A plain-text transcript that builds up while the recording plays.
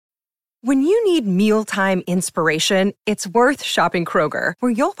When you need mealtime inspiration, it's worth shopping Kroger,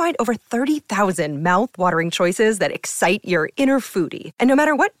 where you'll find over 30,000 mouth-watering choices that excite your inner foodie. And no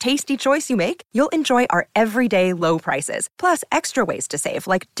matter what tasty choice you make, you'll enjoy our everyday low prices, plus extra ways to save,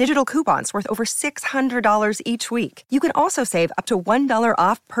 like digital coupons worth over $600 each week. You can also save up to $1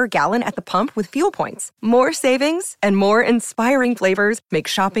 off per gallon at the pump with fuel points. More savings and more inspiring flavors make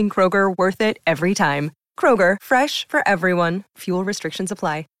shopping Kroger worth it every time. Kroger, fresh for everyone. Fuel restrictions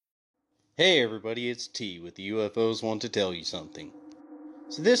apply. Hey everybody, it's T with the UFOs Want to Tell You Something.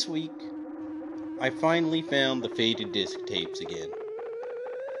 So this week, I finally found the faded disc tapes again.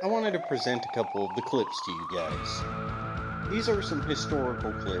 I wanted to present a couple of the clips to you guys. These are some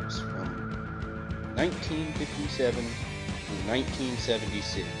historical clips from 1957 through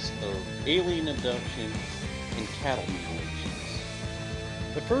 1976 of alien abductions and cattle mutilations.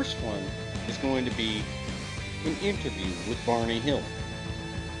 The first one is going to be an interview with Barney Hill.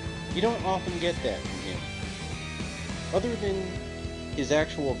 You don't often get that from him. Other than his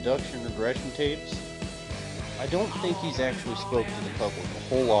actual abduction regression tapes, I don't think he's actually spoke to the public a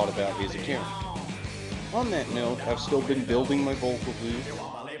whole lot about his account. On that note, I've still been building my vocal booth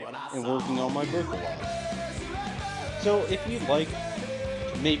and working on my book a lot. So if you'd like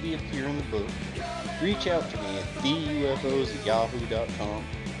to maybe appear in the book, reach out to me at theufos@yahoo.com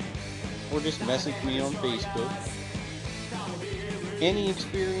or just message me on Facebook. Any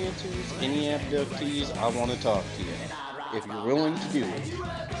experiencers, any abductees, I want to talk to you, if you're willing to do it.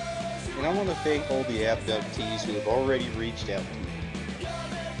 And I want to thank all the abductees who have already reached out to me,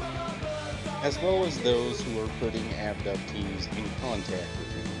 as well as those who are putting abductees in contact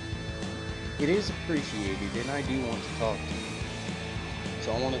with me. It is appreciated, and I do want to talk to you.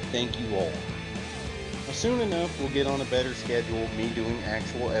 So I want to thank you all. Now, soon enough, we'll get on a better schedule of me doing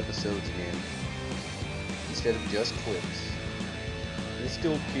actual episodes again, instead of just clips. I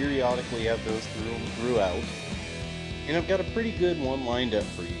still periodically have those throughout, and I've got a pretty good one lined up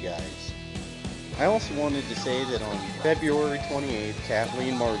for you guys. I also wanted to say that on February 28th,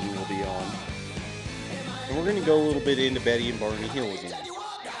 Kathleen Martin will be on, and we're going to go a little bit into Betty and Barney Hill again.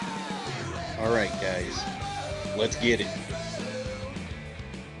 Alright guys, let's get it.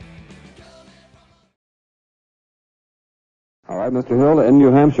 Alright, Mr. Hill, in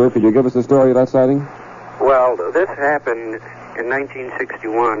New Hampshire, could you give us the story of that sighting? Well, this happened in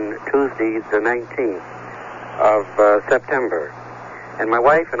 1961, Tuesday the 19th of September. And my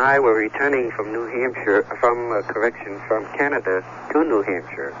wife and I were returning from from Canada to New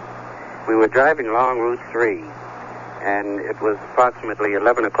Hampshire. We were driving along Route 3, and it was approximately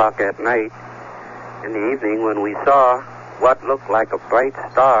 11 o'clock at night in the evening when we saw what looked like a bright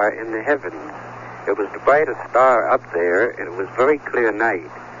star in the heavens. It was the brightest star up there, and it was very clear night.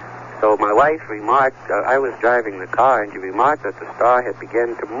 So my wife remarked, I was driving the car, and she remarked that the star had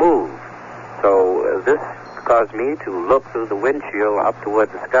begun to move. So this caused me to look through the windshield up toward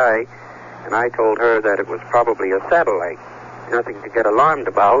the sky, and I told her that it was probably a satellite. Nothing to get alarmed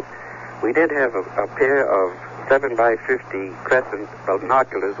about. We did have a pair of 7x50 crescent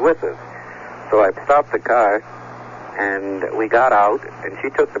binoculars with us. So I stopped the car, and we got out, and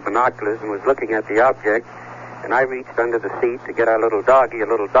she took the binoculars and was looking at the object. And I reached under the seat to get our little doggie, a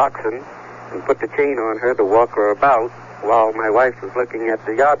little dachshund, and put the chain on her to walk her about while my wife was looking at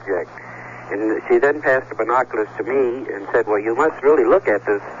the object. And she then passed the binoculars to me and said, well, you must really look at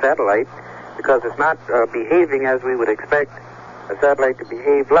this satellite because it's not behaving as we would expect a satellite to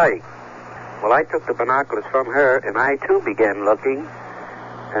behave like. Well, I took the binoculars from her, and I, too, began looking.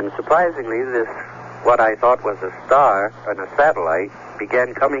 And surprisingly, this, what I thought was a star and a satellite,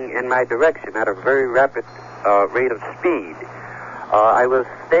 began coming in my direction at a very rapid rate of speed. I was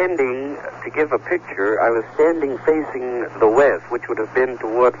standing, to give a picture, I was standing facing the west, which would have been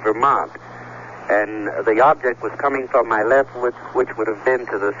toward Vermont. And the object was coming from my left, which would have been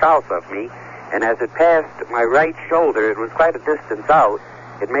to the south of me. And as it passed my right shoulder, it was quite a distance out,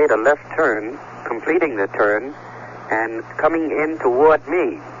 it made a left turn, completing the turn, and coming in toward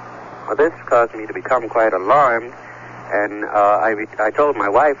me. Well, this caused me to become quite alarmed, and I told my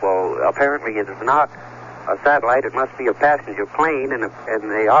wife, well, apparently it is not a satellite, it must be a passenger plane, and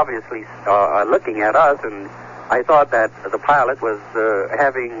they obviously are looking at us, and I thought that the pilot was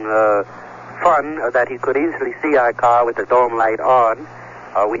having fun, that he could easily see our car with the dome light on.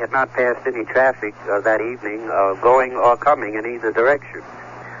 We had not passed any traffic that evening, going or coming in either direction.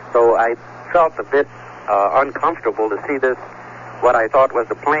 So I felt a bit uncomfortable to see this, what I thought was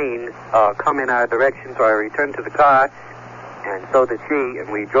a plane, come in our direction, so I returned to the car, and so did she, and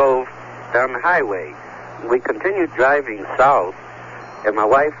we drove down the highway. We continued driving south, and my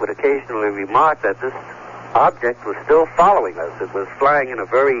wife would occasionally remark that this object was still following us. It was flying in a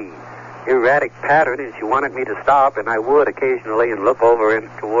very erratic pattern, and she wanted me to stop, and I would occasionally and look over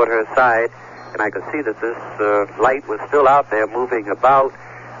toward her side, and I could see that this light was still out there moving about.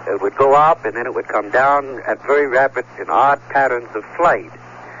 It would go up, and then it would come down at very rapid and odd patterns of flight.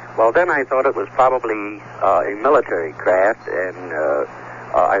 Well, then I thought it was probably a military craft, and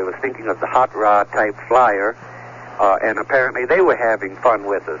I was thinking of the hot rod type flyer, and apparently they were having fun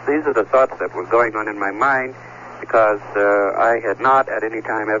with us. These are the thoughts that were going on in my mind, because I had not at any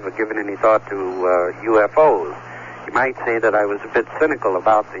time ever given any thought to UFOs. You might say that I was a bit cynical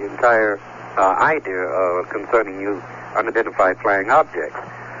about the entire idea concerning unidentified flying objects.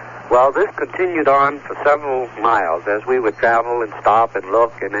 Well, this continued on for several miles as we would travel and stop and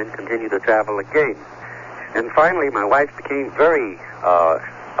look and then continue to travel again. And finally, my wife became very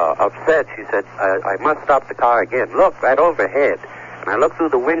upset. She said, I must stop the car again. Look, right overhead. And I looked through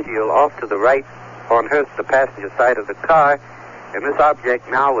the windshield off to the right on the passenger side of the car, and this object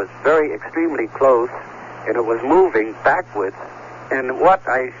now was very extremely close, and it was moving backwards. And what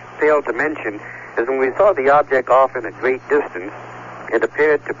I failed to mention is when we saw the object off in a great distance, it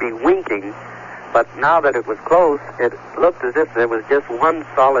appeared to be winking, but now that it was close, it looked as if there was just one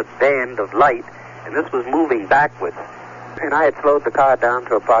solid band of light, and this was moving backwards. And I had slowed the car down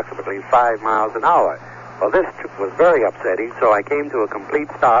to approximately 5 miles an hour. Well, this was very upsetting, so I came to a complete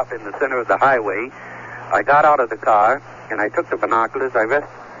stop in the center of the highway. I got out of the car, and I took the binoculars. I rested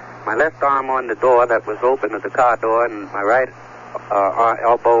my left arm on the door that was open at the car door, and my right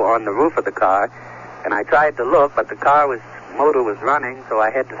elbow on the roof of the car. And I tried to look, but the motor was running, so I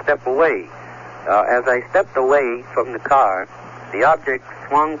had to step away. As I stepped away from the car, the object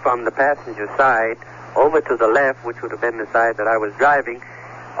swung from the passenger side over to the left, which would have been the side that I was driving,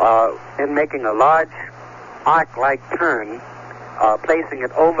 and making a large arc-like turn, placing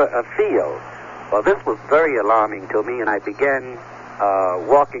it over a field. Well, this was very alarming to me, and I began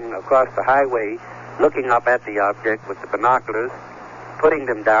walking across the highway, looking up at the object with the binoculars, putting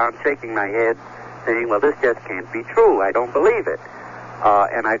them down, shaking my head, saying, well, this just can't be true. I don't believe it.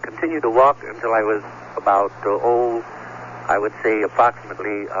 And I continued to walk until I was about, I would say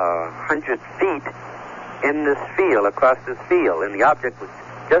approximately 100 feet in this field, across this field, and the object was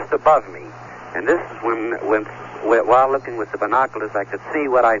just above me. And this is when while looking with the binoculars, I could see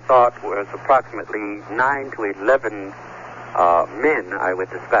what I thought was approximately 9 to 11 men. I would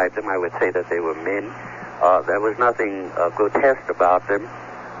describe them. I would say that they were men. There was nothing grotesque about them.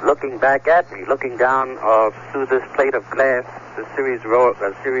 Looking back at me, looking down through this plate of glass, a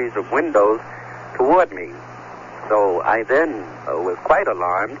series of windows toward me. So I then was quite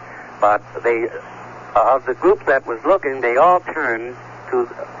alarmed, but of the group that was looking, they all turned to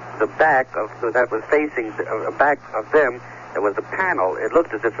the back that was facing the back of them. There was a panel. It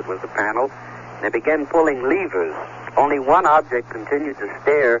looked as if it was a panel. They began pulling levers. Only one object continued to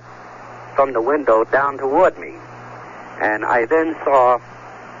stare from the window down toward me. And I then saw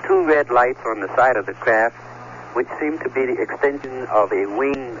 2 red lights on the side of the craft, which seemed to be the extension of a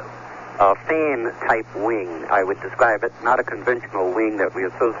wing, a fan-type wing, I would describe it. Not a conventional wing that we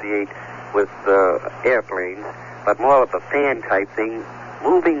associate with airplanes, but more of a fan-type thing,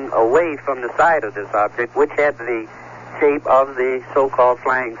 moving away from the side of this object, which had the shape of the so-called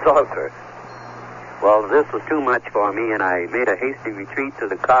flying saucer. Well, this was too much for me, and I made a hasty retreat to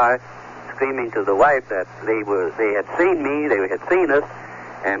the car, screaming to the wife that they had seen me, they had seen us,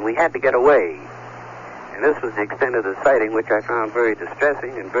 and we had to get away. And this was the extent of the sighting, which I found very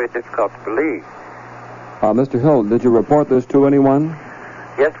distressing and very difficult to believe. Mr. Hill, did you report this to anyone?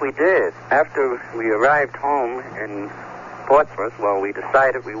 Yes, we did. After we arrived home in Portsmouth, well, we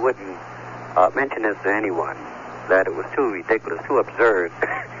decided we wouldn't mention this to anyone, that it was too ridiculous, too absurd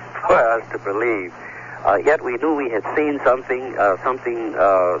for us to believe. Yet we knew we had seen something that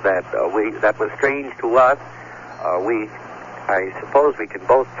was strange to us. I suppose we can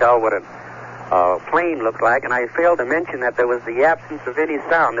both tell what a plane looked like, and I failed to mention that there was the absence of any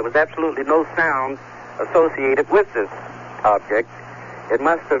sound. There was absolutely no sound associated with this object. It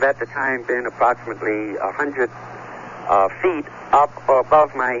must have at the time been approximately 100 feet up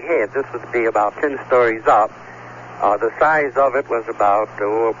above my head. This would be about 10 stories up. The size of it was about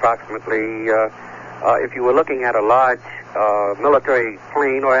approximately, if you were looking at a large military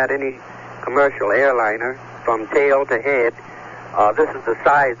plane or at any commercial airliner, from tail to head, this is the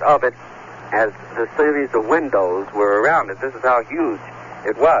size of it as the series of windows were around it. This is how huge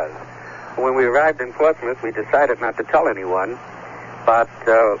it was. When we arrived in Portsmouth, we decided not to tell anyone, but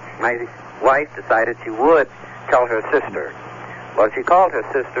my wife decided she would tell her sister. Well, she called her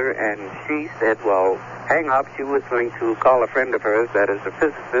sister, and she said, well, hang up. She was going to call a friend of hers that is a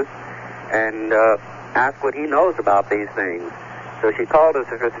physicist and ask what he knows about these things. So she called us,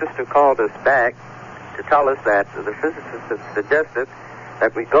 her sister called us back to tell us that the physicist had suggested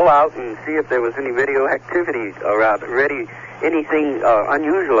that we go out and see if there was any radioactivity around, anything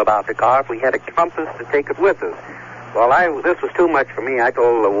unusual about the car, if we had a compass to take it with us. Well, this was too much for me. I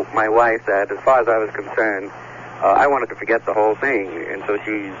told my wife that as far as I was concerned, I wanted to forget the whole thing. And so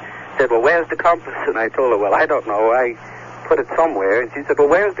she said, well, where's the compass? And I told her, well, I don't know. I put it somewhere. And she said, well,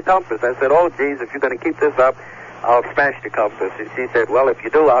 where's the compass? I said, oh, geez, if you're going to keep this up, I'll smash the compass. And she said, well, if you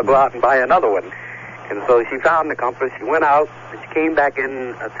do, I'll go out and buy another one. And so she found the compass. She went out. She came back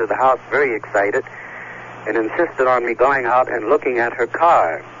in to the house very excited and insisted on me going out and looking at her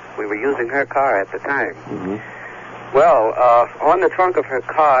car. We were using her car at the time. Mm-hmm. Well, on the trunk of her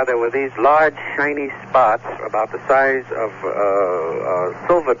car, there were these large, shiny spots about the size of a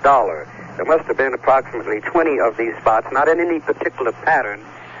silver dollar. There must have been approximately 20 of these spots, not in any particular pattern,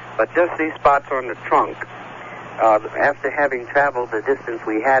 but just these spots on the trunk. After having traveled the distance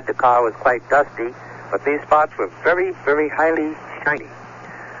we had, the car was quite dusty, but these spots were very, very highly shiny.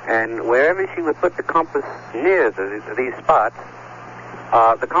 And wherever she would put the compass near these spots,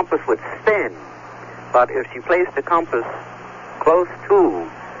 the compass would spin. But if she placed the compass close to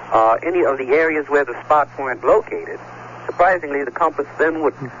any of the areas where the spots weren't located, surprisingly, the compass then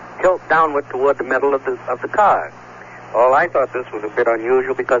would tilt downward toward the middle of the car. Well, I thought this was a bit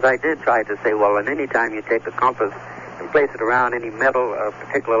unusual because I did try to say, well, and any time you take a compass and place it around any metal,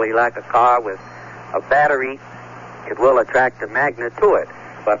 particularly like a car with a battery, it will attract a magnet to it.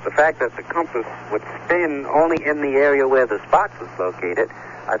 But the fact that the compass would spin only in the area where the spots was located,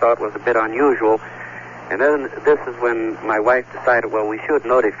 I thought was a bit unusual. And then this is when my wife decided, well, we should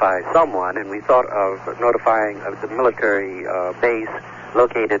notify someone, and we thought of notifying the military base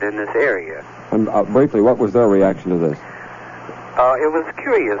located in this area. And briefly, what was their reaction to this? It was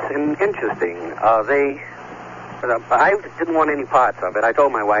curious and interesting. I didn't want any parts of it. I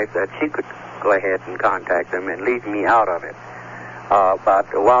told my wife that she could go ahead and contact them and leave me out of it.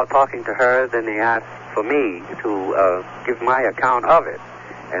 But while talking to her, then they asked for me to give my account of it.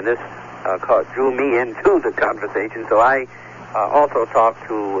 And this drew me into the conversation, so I also talked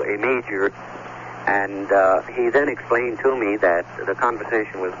to a major, and he then explained to me that the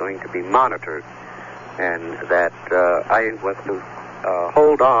conversation was going to be monitored, and that I was to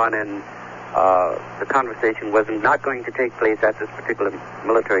hold on, and the conversation was not going to take place at this particular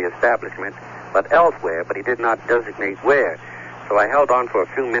military establishment, but elsewhere, but he did not designate where. So I held on for a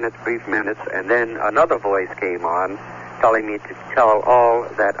few minutes, brief minutes, and then another voice came on, telling me to tell all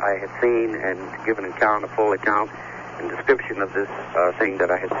that I had seen and to give an account, a full account and description of this thing that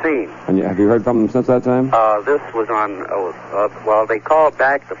I had seen. And have you heard from them since that time? This was on, well, they called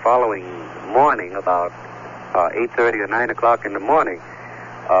back the following morning about 8:30 or 9 o'clock in the morning.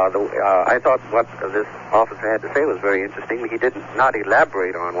 I thought what this officer had to say was very interesting. He did not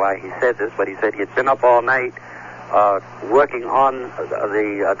elaborate on why he said this, but he said he had been up all night working on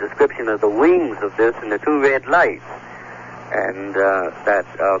the description of the wings of this and the two red lights. And that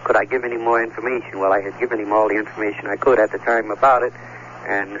could I give any more information? Well, I had given him all the information I could at the time about it,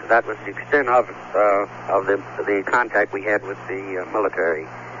 and that was the extent of the contact we had with the military,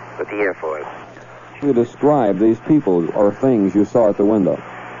 with the Air Force. You describe these people or things you saw at the window.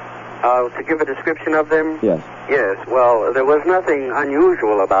 To give a description of them? Yes. Yes. Well, there was nothing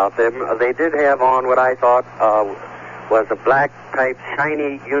unusual about them. They did have on what I thought was a black type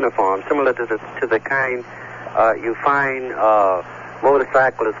shiny uniform, similar to the kind you find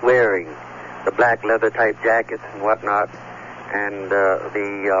motorcyclists wearing, the black leather type jackets and whatnot. And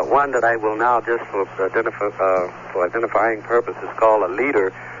the one that I will now, just for identifying purposes, call a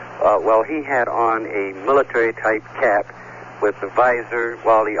leader, well, he had on a military type cap with the visor,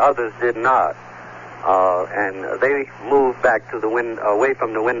 while the others did not. And they moved back to the away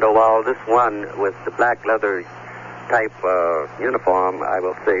from the window, while this one with the black leather type uniform, I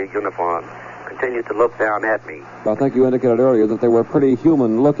will say uniform, continued to look down at me. I think you indicated earlier that they were pretty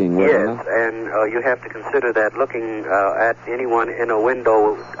human looking, weren't they? Yes, and you have to consider that looking at anyone in a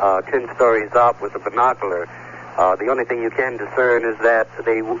window 10 stories up with a binocular, the only thing you can discern is that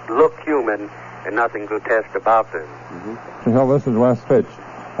they look human and nothing grotesque about them. Mm-hmm. Hill, this is Wes Fitch.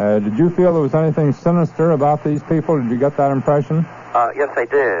 Did you feel there was anything sinister about these people? Did you get that impression? Yes, I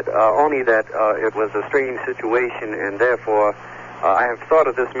did. Only that it was a strange situation, and therefore I have thought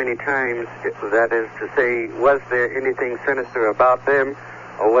of this many times. That is to say, was there anything sinister about them,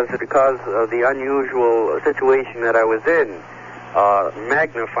 or was it because of the unusual situation that I was in,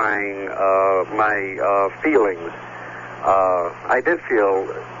 magnifying my feelings? I did feel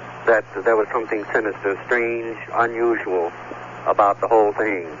that there was something sinister, strange, unusual about the whole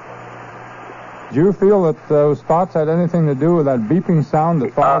thing. Do you feel that those thoughts had anything to do with that beeping sound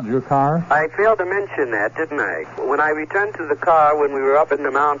that followed your car? I failed to mention that, didn't I? When I returned to the car when we were up in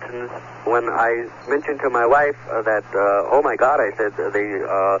the mountains, when I mentioned to my wife that, oh my God, I said, they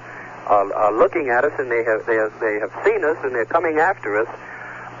are looking at us and they have seen us and they're coming after us.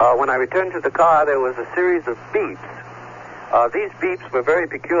 When I returned to the car, there was a series of beeps. These beeps were very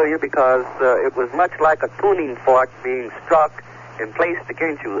peculiar because it was much like a tuning fork being struck and placed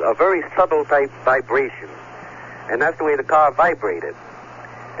against you, a very subtle type vibration. And that's the way the car vibrated.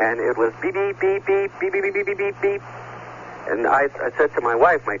 And it was beep, beep, beep, beep, beep, beep, beep, beep, beep, beep. And I said to my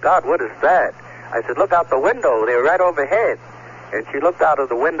wife, my God, what is that? I said, look out the window. They're right overhead. And she looked out of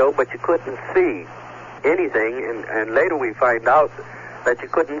the window, but you couldn't see anything. And later we find out that you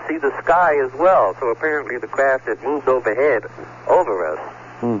couldn't see the sky as well. So apparently the craft had moved overhead over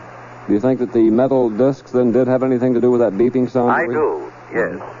us. Do you think that the metal discs then did have anything to do with that beeping sound? I do,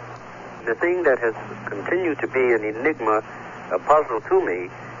 yes. The thing that has continued to be an enigma, a puzzle to me,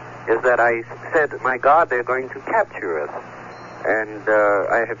 is that I said, my God, they're going to capture us. And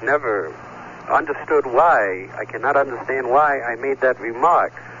I have never understood why. I cannot understand why I made that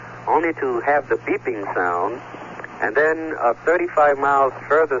remark, only to have the beeping sound. And then 35 miles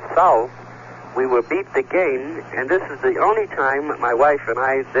further south, we were beeped again, and this is the only time my wife and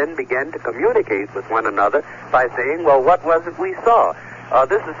I then began to communicate with one another by saying, well, what was it we saw?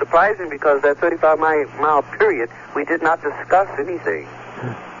 This is surprising because that 35-mile period, we did not discuss anything.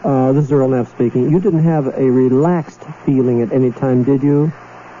 This is Earl Neff speaking. You didn't have a relaxed feeling at any time, did you?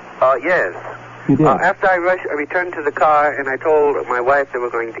 Yes. You did? After I returned to the car and I told my wife they were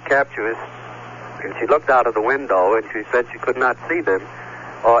going to capture us, and she looked out of the window and she said she could not see them,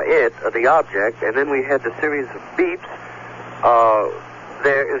 or the object, and then we had the series of beeps.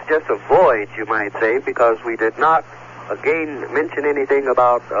 There is just a void, you might say, because we did not, again, mention anything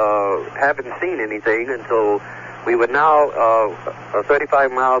about having seen anything until we were now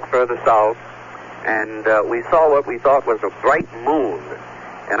 35 miles further south, and we saw what we thought was a bright moon.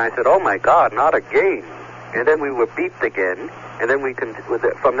 And I said, oh my God, not again. And then we were beeped again, and then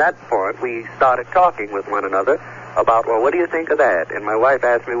from that point, we started talking with one another about, well, what do you think of that? And my wife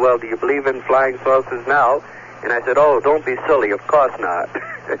asked me, well, do you believe in flying saucers now? And I said, oh, don't be silly, of course not.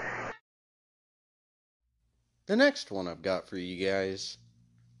 The next one I've got for you guys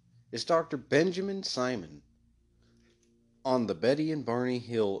is Dr. Benjamin Simon on the Betty and Barney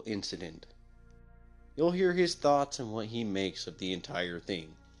Hill incident. You'll hear his thoughts and what he makes of the entire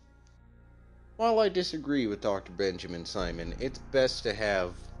thing. While I disagree with Dr. Benjamin Simon, it's best to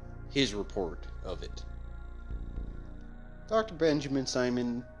have his report of it. Dr. Benjamin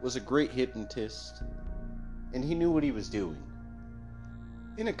Simon was a great hypnotist, and he knew what he was doing.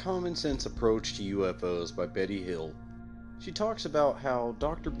 In A Common Sense Approach to UFOs by Betty Hill, she talks about how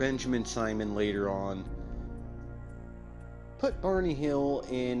Dr. Benjamin Simon later on put Barney Hill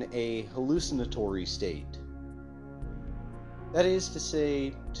in a hallucinatory state. That is to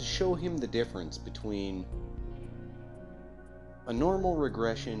say, to show him the difference between a normal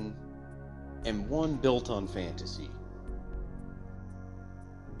regression and one built on fantasy.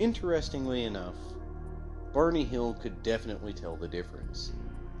 Interestingly enough, Barney Hill could definitely tell the difference.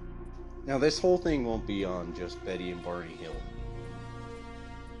 Now, this whole thing won't be on just Betty and Barney Hill.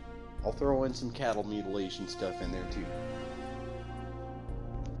 I'll throw in some cattle mutilation stuff in there too.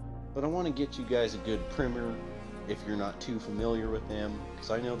 But I want to get you guys a good primer if you're not too familiar with them, because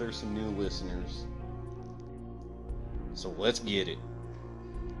I know there's some new listeners. So let's get it.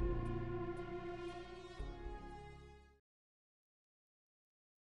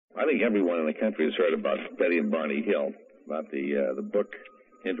 I think everyone in the country has heard about Betty and Barney Hill, about the book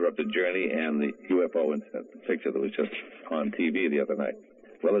Interrupted Journey and the UFO picture that was just on TV the other night.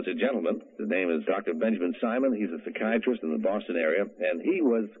 Well, there's a gentleman. His name is Dr. Benjamin Simon. He's a psychiatrist in the Boston area, and he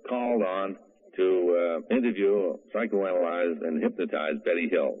was called on to interview, psychoanalyze, and hypnotize Betty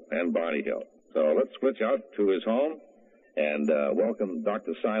Hill and Barney Hill. So let's switch out to his home and welcome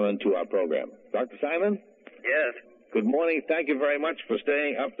Dr. Simon to our program. Dr. Simon? Yes. Good morning. Thank you very much for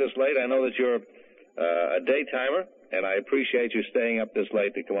staying up this late. I know that you're a daytimer, and I appreciate you staying up this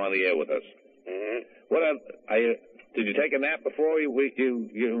late to come on the air with us. Mm-hmm. Did you take a nap before you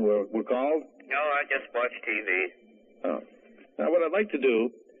were called? No, I just watch TV. Oh. Now, what I'd like to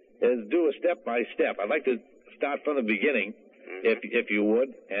do is do a step-by-step. I'd like to start from the beginning, if you would,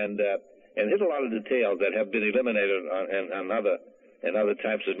 and hit a lot of details that have been eliminated on other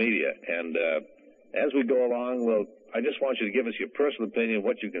types of media. And as we go along, I just want you to give us your personal opinion,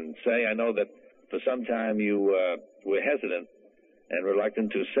 what you can say. I know that for some time you were hesitant and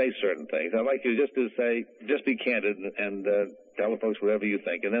reluctant to say certain things. I'd like you just to say, just be candid and tell the folks whatever you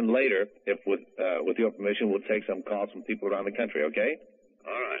think. And then later, if with your permission, we'll take some calls from people around the country, okay?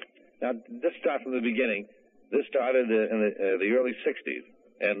 All right. Now, let's start from the beginning. This started in the early 60s.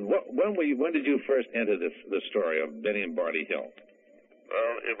 And when did you first enter the story of Benny and Barney Hill?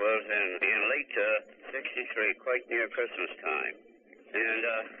 Well, it was in late 63, quite near Christmas time. And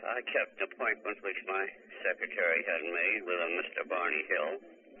I kept an appointment which my secretary had made with a Mr. Barney Hill.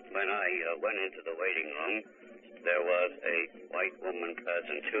 When I went into the waiting room, there was a white woman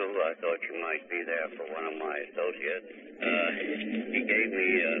present, too. I thought you might be there for one of my associates. He gave me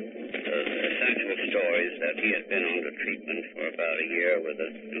essential stories that he had been under treatment for about a year with a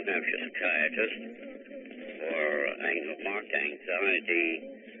New Hampshire psychiatrist for marked anxiety,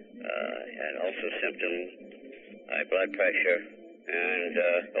 had also symptoms, high blood pressure, and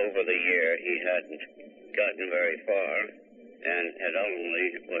over the year he hadn't gotten very far and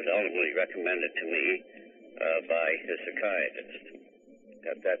was ultimately recommended to me by his psychiatrist.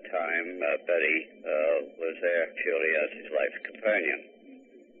 At that time, Betty was there purely as his life companion.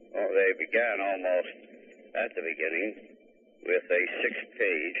 Well, they began almost at the beginning with a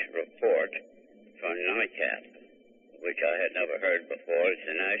 6-page report from NICAP, which I had never heard before. It's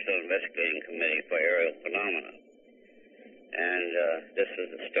the National Investigating Committee for Aerial Phenomena. And this is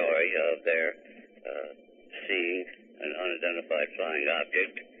the story of their seeing an unidentified flying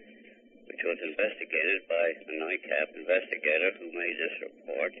object, which was investigated by a NICAP investigator who made this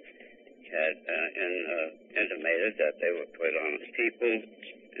report, had intimated that they were quite honest people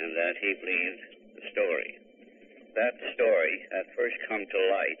and that he believed the story. That story had first come to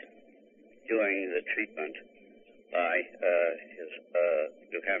light during the treatment by his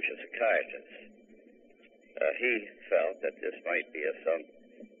New Hampshire psychiatrist. He felt that this might be of some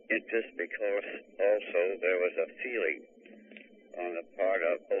interest because also there was a feeling on the part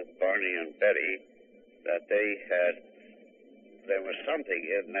of both Barney and Betty that there was something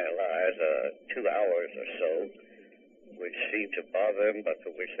in their lives, 2 hours or so, which seemed to bother them, but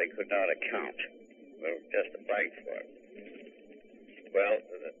for which they could not account. Well, just a blank for it. Well,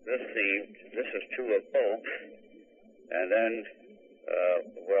 this is true of both. And then,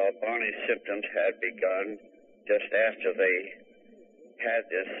 Barney's symptoms had begun just after they had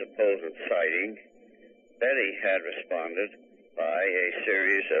this supposed sighting. Betty had responded by a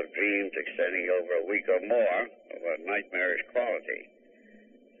series of dreams extending over a week or more of a nightmarish quality.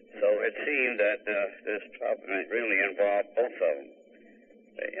 So it seemed that this problem really involved both of them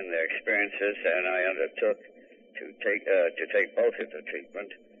in their experiences, and I undertook to take both into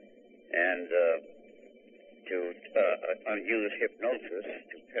treatment and to use hypnosis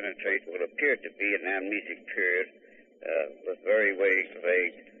to penetrate what appeared to be an amnesic period with very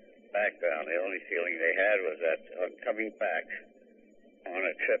vague background. The only feeling they had was that on coming back on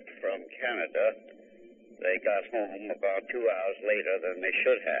a trip from Canada, they got home about 2 hours later than they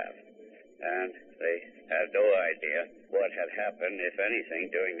should have. And they had no idea what had happened, if anything,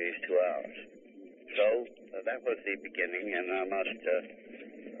 during these 2 hours. So that was the beginning, and I must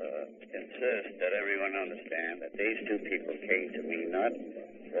insist that everyone understand that these two people came to me not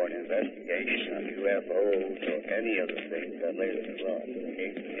for an investigation of UFOs or any of the things that later developed. They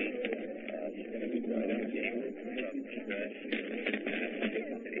came to me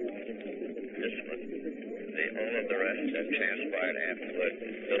all of the rest that transpired afterward,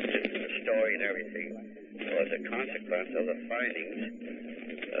 the story and everything, was a consequence of the findings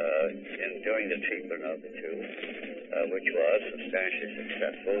during the treatment of the two, which was substantially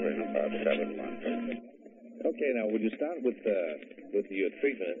successful in about 7 months. Okay, now would you start with your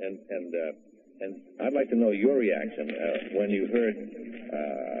treatment, and I'd like to know your reaction when you heard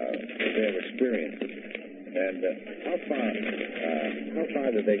their experiences, and how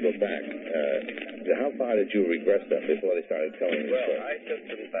far did they go back? How far did you regress them before they started telling you? Well, I took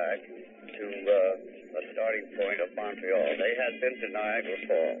them back to a starting point of Montreal. They had been to Niagara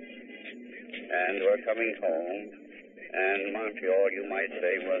Falls and were coming home, and Montreal, you might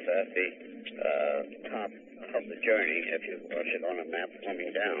say, was at the top of the journey, if you watch it on a map,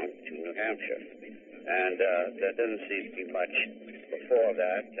 coming down to New Hampshire. And there didn't seem to be much before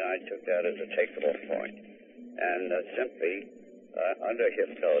that. I took that as a takeoff point. And simply, under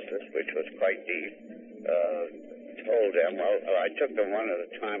hypnosis, which was quite deep, told them, I took them one at a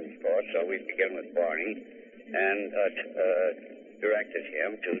time, of course, so we begin with Barney, and directed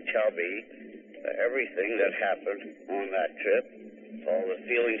him to tell me everything that happened on that trip, all the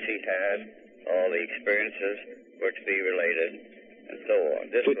feelings he had, all the experiences were to be related, and so on.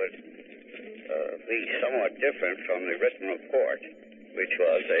 This would be somewhat different from the written report, which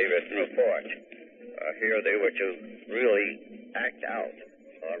was a written report. Here they were to really act out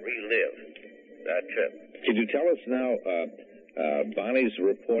or relive that trip. Could you tell us now Barney's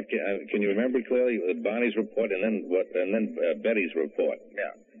report? Can you remember clearly Barney's report and then Betty's report?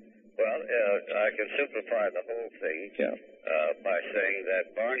 Yeah. Well, I can simplify the whole thing by saying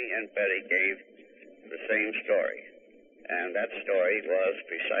that Barney and Betty gave the same story. And that story was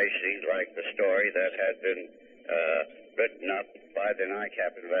precisely like the story that had been written up by the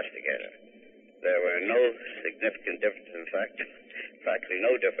NICAP investigator. There were no significant differences, in fact, practically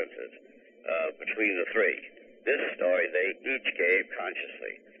no differences between the three. This story they each gave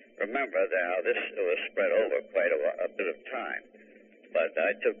consciously. Remember now, this was spread over quite a bit of time. But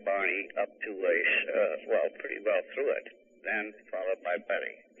I took Barney up to pretty well through it, then followed by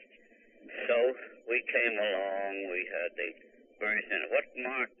Betty. So we came along, we had the various, and what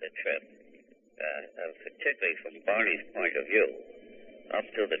marked the trip, particularly from Barney's point of view, up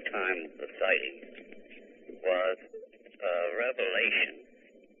to the time of the sighting, was a revelation,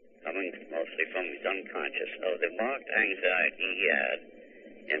 coming mostly from his unconscious, of the marked anxiety he had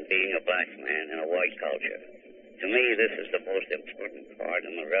in being a black man in a white culture. To me, this is the most important part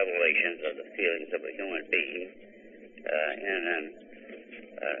in the revelations of the feelings of a human being in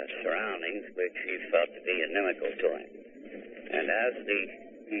surroundings which he felt to be inimical to him. And as he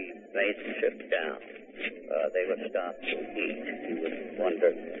made the trip down, they would stop to eat. He would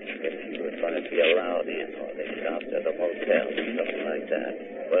wonder if he was going to be allowed in, or they stopped at a motel or something like that,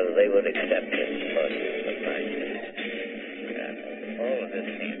 whether they would accept him because he was a black man. And all of this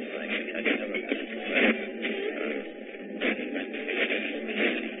seems like he had never been expressed.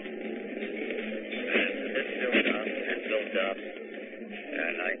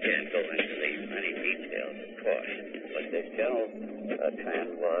 And I can't go into the many details, of course, but the general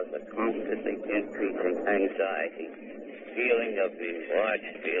trend was a constantly increasing anxiety, feeling of being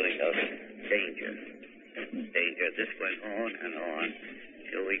watched, feeling of danger. This went on and on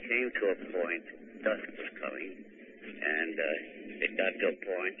till we came to a point, dusk was coming, and it got to a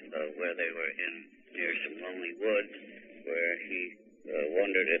point where they were near some lonely woods, where he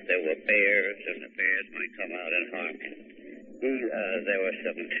wondered if there were bears, and the bears might come out and harm him. There was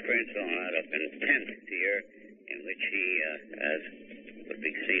some experience on that up in 10th Pier, in which he, as would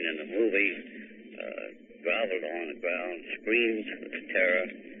be seen in the movie, groveled on the ground, screamed with terror,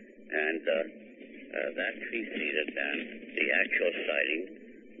 and that preceded then the actual sighting,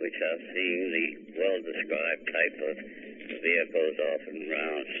 which I've seen the well-described type of vehicles, often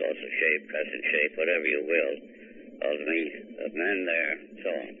round, saucer shape, crescent shape, whatever you will, of the men there, so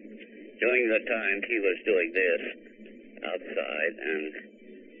on. During the time he was doing this outside and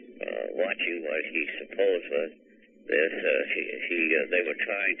watching what he supposed was this, they were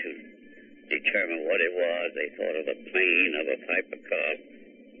trying to determine what it was. They thought of a plane, of a pipe car,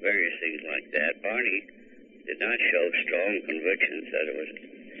 various things like that. Barney did not show strong convictions that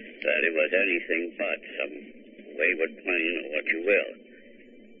it was anything but some wayward plane or what you will.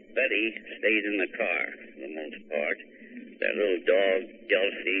 Betty stayed in the car for the most part. That little dog,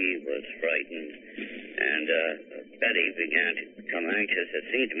 Dulcie, was frightened, and Betty began to become anxious. It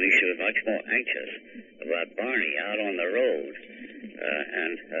seemed to me she was much more anxious about Barney out on the road,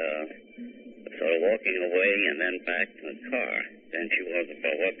 and sort of walking away and then back to the car than she was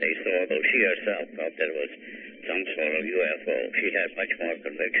about what they saw, though she herself felt that it was some sort of UFO. She had much more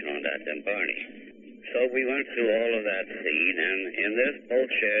conviction on that than Barney. So we went through all of that scene, and in this,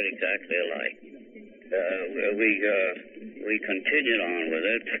 both shared exactly alike. We continued on with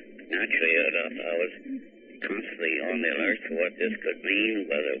it. Naturally enough, I was constantly on the alert for what this could mean,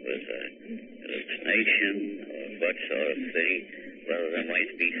 whether it was a hallucination or what sort of thing, whether there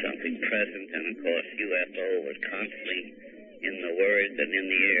might be something present, and of course UFO was constantly in the words and in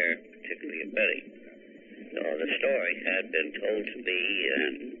the air, particularly of Betty. So the story had been told to me,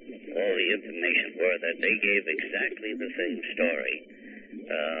 and all the information were that they gave exactly the same story.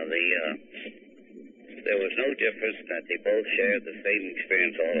 There was no difference, that they both shared the same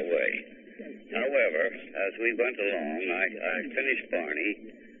experience all the way. However, as we went along, I finished Barney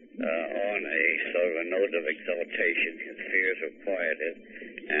on a sort of a note of exaltation. His fears were quieted,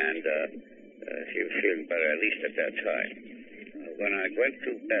 and he was feeling better, at least at that time. When I went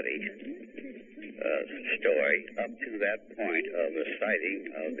through Betty's story, up to that point of the sighting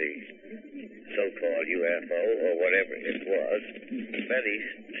of the so-called UFO, or whatever it was, Betty's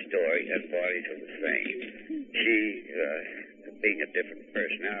story and Barney's were the same. She, being a different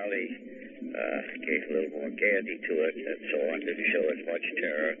personality, gave a little more gaiety to it, and so on, didn't show as much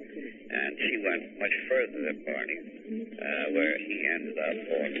terror, and she went much further than Barney, where he ended up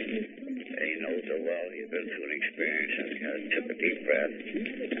on a note of, well, he'd been through an experience, and took a deep breath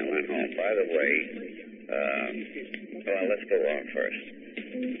and went home. By the way, Well, let's go on first.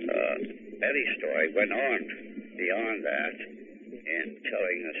 Betty's story went on beyond that in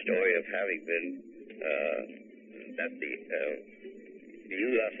telling the story of having been, that the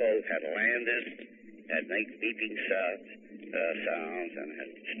UFO had landed, had made beeping sounds, and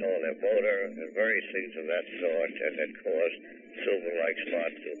had stole their motor, and various things of that sort, and had caused silver-like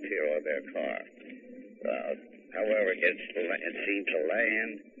spots to appear on their car. However, it seemed to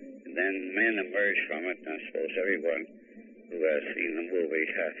land, and then men emerged from it, and I suppose everyone who has seen the movie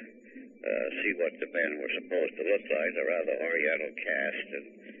see what the men were supposed to look like, a rather oriental cast, and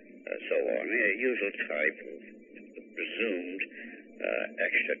so on. The usual type of presumed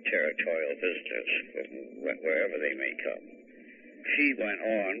extraterritorial visitors from wherever they may come. She went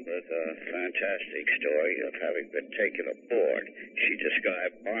on with a fantastic story of having been taken aboard. She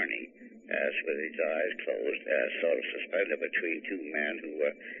described Barney as, with his eyes closed, as sort of suspended between two men who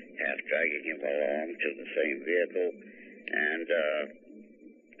were half dragging him along to the same vehicle, and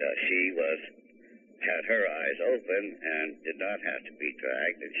she had her eyes open and did not have to be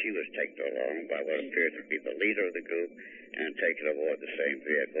dragged, and she was taken along by what appeared to be the leader of the group and taken aboard the same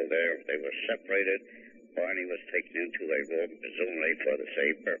vehicle. There they were separated. Barney was taken into a room, presumably for the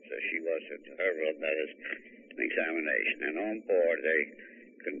same purpose as she was into her room, that is, an examination. And on board, they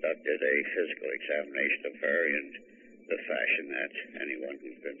conducted a physical examination of her in the fashion that anyone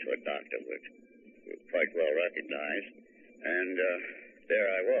who's been to a doctor would quite well recognize. And there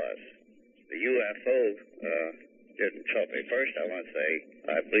I was. The UFO didn't trouble me. First, I want to say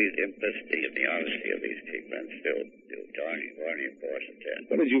I believe implicitly in the honesty of these people, and still do. Barney, of course, attend.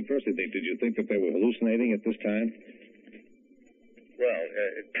 What did you personally think? Did you think that they were hallucinating at this time? Well,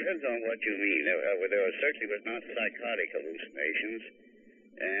 it depends on what you mean. There certainly was not psychotic hallucinations,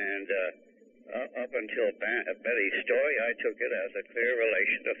 and up until Betty's story, I took it as a clear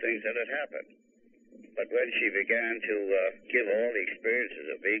relation of things that had happened. But when she began to give all the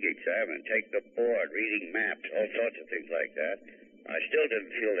experiences of being examined, take the board, reading maps, all sorts of things like that, I still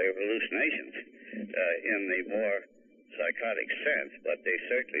didn't feel they were hallucinations in the more psychotic sense, but they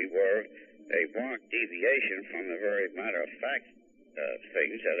certainly were a marked deviation from the very matter-of-fact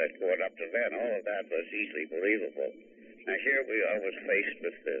things that had gone up to then. All of that was easily believable. Now here I was faced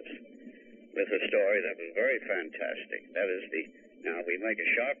with this, with a story that was very fantastic. That is now we make a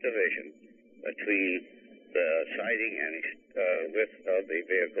sharp division between the sighting and of the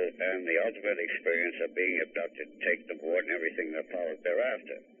vehicle and the ultimate experience of being abducted, taken aboard, and everything that followed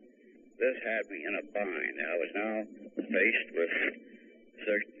thereafter. This had me in a bind. I was now faced with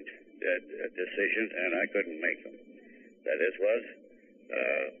certain decisions, and I couldn't make them. That is,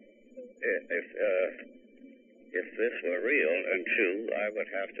 if this were real and true, I would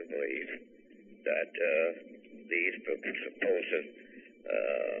have to believe that these supposed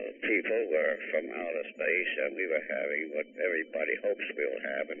people were from outer space, and we were having what everybody hopes we'll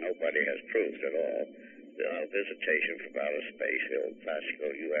have, and nobody has proved at all, the visitation from outer space, the old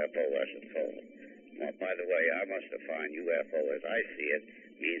classical UFO as it's called. Well, by the way, I must define UFO as I see it,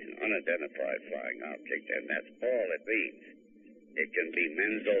 means an unidentified flying object, and that's all it means. It can be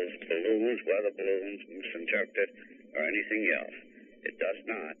Menzel's balloons, weather balloons, misinterpreted, or anything else. It does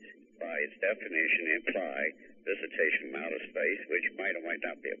not, by its definition, imply visitation from outer space, which might or might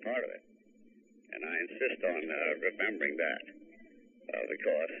not be a part of it. And I insist on remembering that,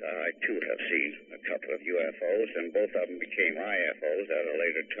 because I, too, have seen a couple of UFOs, and both of them became IFOs at a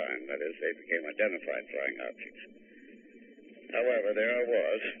later time. That is, they became identified flying objects. However, there I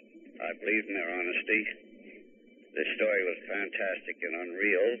was. I believed in their honesty. The story was fantastic and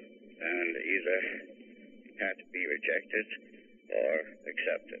unreal, and either had to be rejected or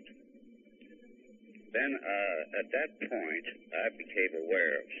accepted. Then, at that point, I became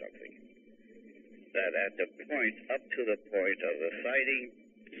aware of something. That at the point, up to the point of the sighting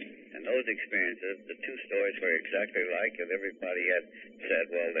and those experiences, the two stories were exactly alike, and everybody had said,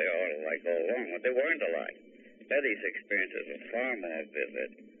 well, they are alike all along. But they weren't alike. Betty's experiences were far more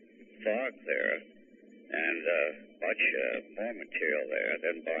vivid, far clearer, and much more material there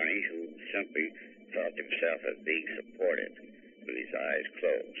than Barney, who simply felt himself as being supported with his eyes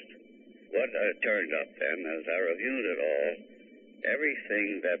closed. What turned up then, as I reviewed it all,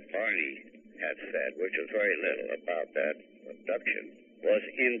 everything that Barney had said, which was very little about that abduction, was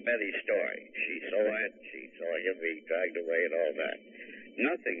in Betty's story. She saw it, she saw him being dragged away and all that.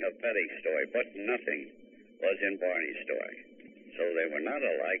 Nothing of Betty's story, but nothing was in Barney's story. So they were not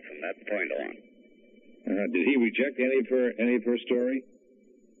alike from that point on. Did he reject any of her story?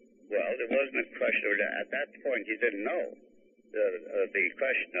 Well, there wasn't a question of that. At that point, he didn't know. The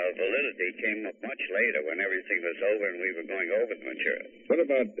question of validity came up much later when everything was over and we were going over the material. What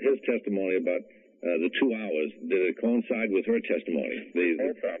about his testimony about the 2 hours, did it coincide with her testimony?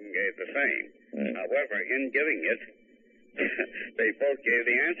 Both of them gave the same. Right. However, in giving it, they both gave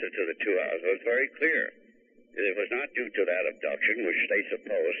the answer to the 2 hours. It was very clear. It was not due to that abduction, which they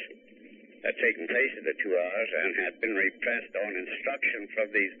suppose had taken place in the 2 hours and had been repressed on instruction from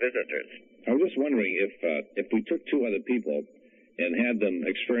these visitors. I was just wondering if we took two other people and had them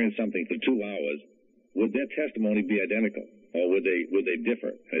experience something for 2 hours, would their testimony be identical, or would they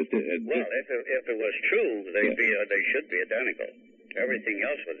differ? Well, if it was true, they should be identical. Everything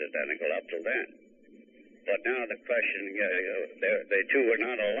else was identical up till then. But now the question, they two were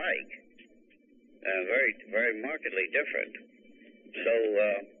not alike, very, very markedly different. So,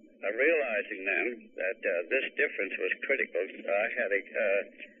 realizing then that this difference was critical,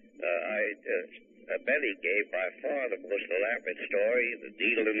 Betty gave by far the most elaborate story, the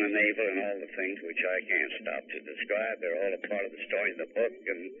needle in the navel and all the things which I can't stop to describe. They're all a part of the story in the book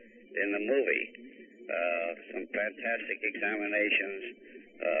and in the movie. Some fantastic examinations,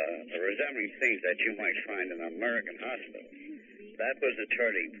 resembling things that you might find in an American hospital. That was the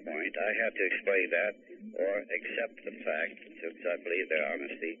turning point. I had to explain that or accept the fact, since I believe their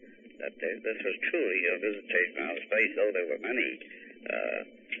honesty, that this was truly a visitation out of space, though there were many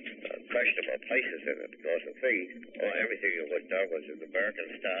questionable places in it, because everything that was done was in American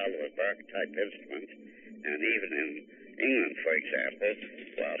style, with American-type instruments, and even in England, for example,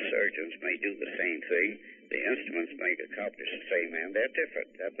 while surgeons may do the same thing, the instruments may accomplish the same end. They're different.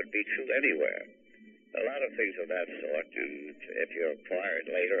 That would be true anywhere. A lot of things of that sort, and if you're inquired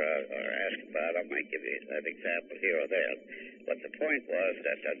later or asked about, I might give you an example here or there. But the point was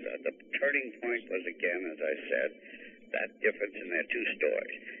that the turning point was, again, as I said, that difference in their two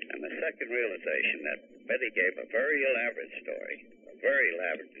stories. And the second realization that Betty gave a very elaborate story, a very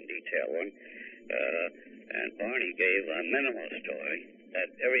elaborate and detailed one, and Barney gave a minimal story,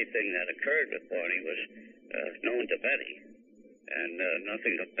 that everything that occurred with Barney was known to Betty, and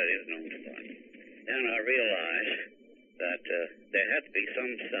nothing of Betty was known to Barney. Then I realized that there had to be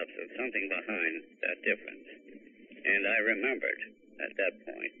some substance, something behind that difference. And I remembered at that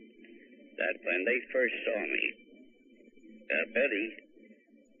point that when they first saw me, Betty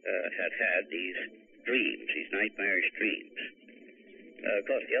had these dreams, these nightmarish dreams. Of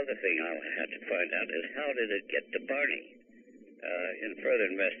course, the other thing I had to find out is how did it get to Barney? In further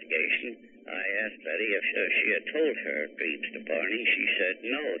investigation, I asked Betty if she had told her dreams to Barney. She said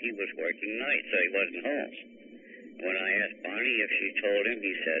no, he was working nights, so he wasn't home. When I asked Barney if she told him,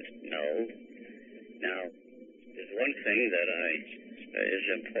 he said no. Now, there's one thing that is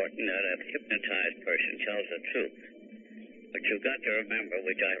important, that a hypnotized person tells the truth. But you've got to remember,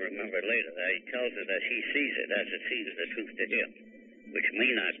 which I remembered later, that he tells it as he sees it, as it seems the truth to him, which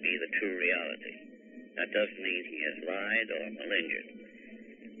may not be the true reality. That doesn't mean he has lied or malingered.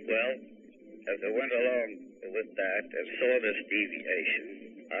 Well, as I went along with that and saw this deviation,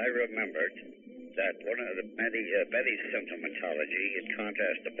 I remembered that one of Betty's symptomatology, in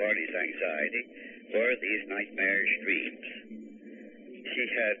contrast to Barney's anxiety, were these nightmarish dreams. She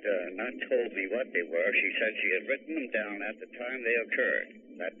had not told me what they were. She said she had written them down at the time they occurred.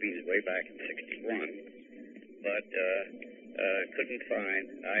 That means way back in 61. But couldn't find.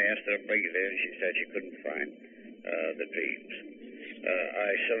 I asked her to bring it in. She said she couldn't find the dreams.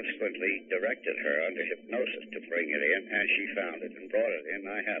 I subsequently directed her under hypnosis to bring it in, and she found it and brought it in.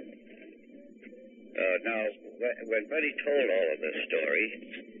 I have it. Now, when Betty told all of this story,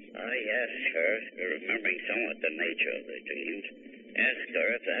 I asked her, remembering somewhat the nature of the dreams, asked her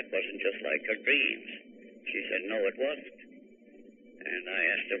if that wasn't just like her dreams. She said, no, it wasn't. And I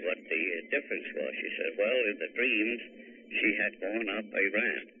asked her what the difference was. She said, well, in the dreams, she had gone up a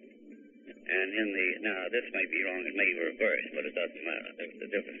ramp. And now this may be wrong, it may be reversed, but it doesn't matter. There's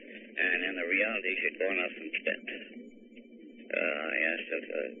the difference. And in the reality, she'd gone up some steps. I asked her,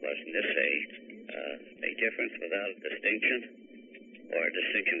 wasn't this a difference without a distinction? Or a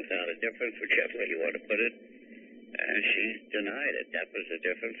distinction without a difference, whichever way you want to put it? And she denied it. That was the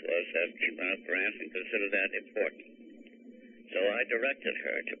difference, was that she went up ramps and considered that important. So I directed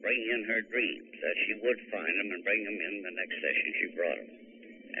her to bring in her dreams, that she would find them and bring them in the next session. She brought them.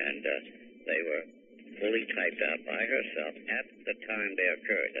 And they were fully typed out by herself at the time they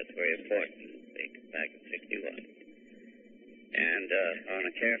occurred. That's very important, back in 61. And on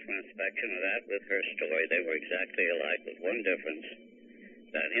a careful inspection of that with her story, they were exactly alike, with one difference,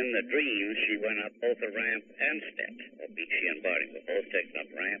 that in the dreams she went up both a ramp and steps. Well, she and Barney were both taking up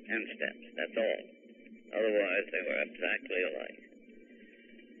ramp and steps. That's all. Otherwise, they were exactly alike.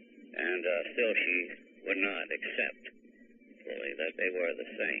 And still she would not accept fully that they were the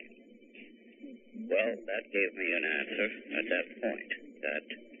same. Well, that gave me an answer at that point, that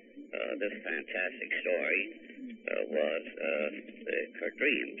this fantastic story was her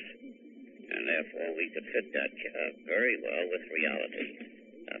dreams, and therefore we could fit that very well with reality.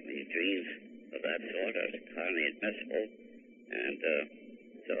 I mean, dreams of that sort are highly admissible, and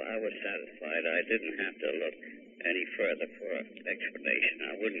so I was satisfied. I didn't have to look any further for an explanation.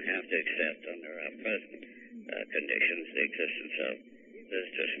 I wouldn't have to accept under our present conditions the existence of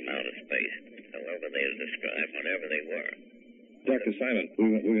visitors from outer space, however they are described, whatever they were. Dr. Simon,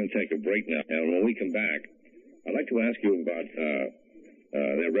 we're going to take a break now, and when we come back, I'd like to ask you about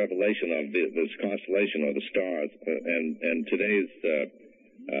the revelation of this constellation of the stars and today's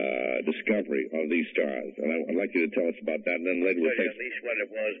discovery of these stars. And I'd like you to tell us about that, and then later we'll take... At least what it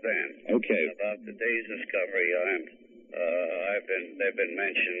was then. Okay. About today's discovery, they've been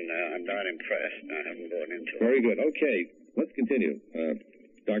mentioned. I'm not impressed. I haven't gone into it. Very good. Okay, let's continue.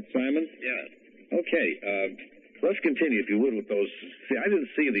 Dr. Simon? Yes. Okay. Let's continue, if you would, with those. See, I didn't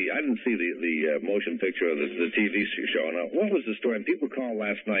see the motion picture of the TV show. Now, what was the story? And people called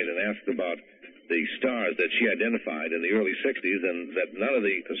last night and asked about the stars that she identified in the early 60s and that none of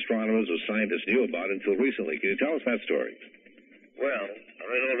the astronomers or scientists knew about until recently. Can you tell us that story? Well,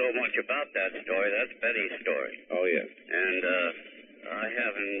 I don't know much about that story. That's Betty's story. Oh, yes. And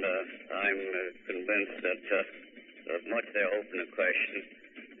I'm convinced that much they're open to question,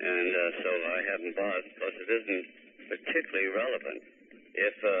 and so I haven't bothered because it isn't particularly relevant.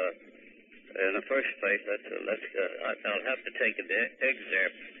 If, in the first place, I'll have to take an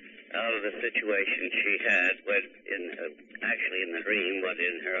excerpt out of the situation she had when, actually in the dream, but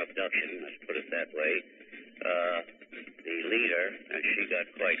in her abduction, let's put it that way, the leader, and she got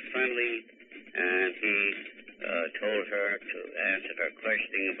quite friendly, and he told her to answer her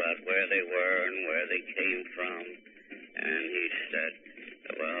questioning about where they were and where they came from, and he said,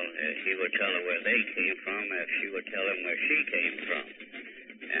 well, he would tell her where they came from if she would tell him where she came from.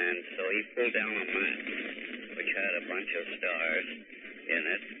 And so he pulled down a map, which had a bunch of stars in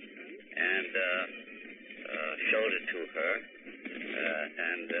it, and showed it to her,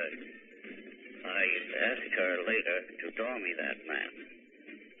 and I asked her later to draw me that map.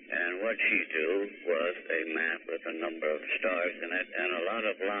 And what she drew was a map with a number of stars in it and a lot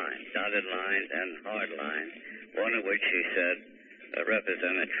of lines, dotted lines and hard lines, one of which she said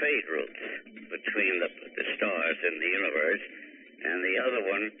represented trade routes between the stars in the universe, and the other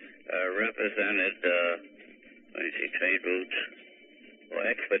one represented, trade routes or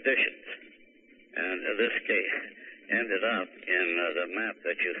expeditions. And this case ended up in the map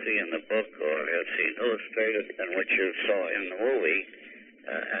that you see in the book or have seen illustrated and which you saw in the movie.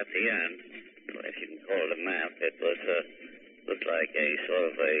 At the end, if you can call it a map, it was looked like a sort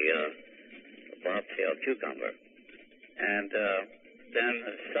of a bobtail cucumber. And then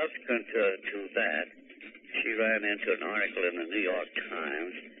subsequent to that, she ran into an article in the New York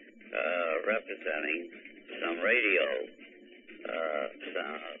Times representing some radio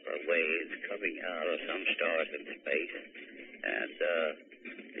waves coming out of some stars in space, and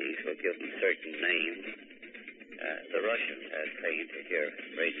these were given certain names. The Russians had paid to hear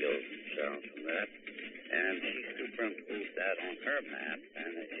radio sounds from that, and she superimposed that on her map,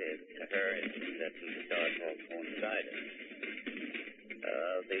 and to her it seemed that the stars all coincided.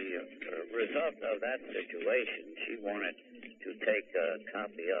 The result of that situation, she wanted to take a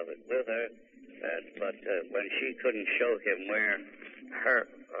copy of it with her, but when she couldn't show him where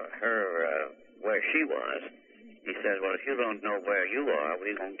where she was, he said, well, if you don't know where you are,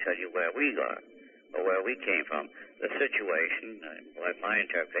 we won't tell you where we are, or where we came from. The situation, by my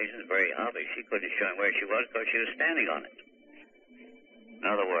interpretation, is very obvious. She couldn't show him where she was because she was standing on it. In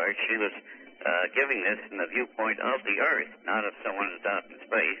other words, she was giving this from the viewpoint of the Earth, not of someone who's out in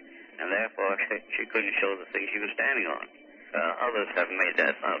space, and therefore she couldn't show the thing she was standing on. Others have made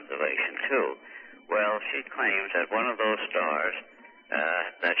that observation, too. Well, she claims that one of those stars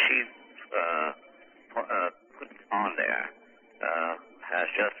that she put on there has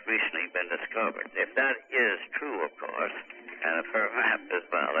just recently been discovered. If that is true, of course, and if her map is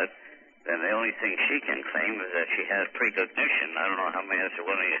valid, then the only thing she can claim is that she has precognition. I don't know how many of us are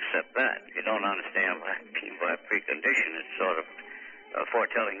willing to accept that. If you don't understand what I mean by precognition, it's sort of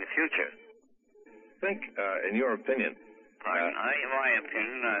foretelling the future. Think, in your opinion... Pardon? In my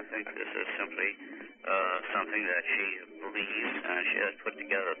opinion, I think this is simply something that she believes, and she has put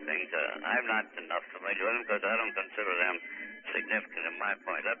together things. I'm not enough familiar with them because I don't consider them significant in my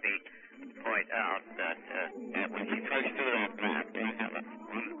point. Let me point out that when she first drew that map, I have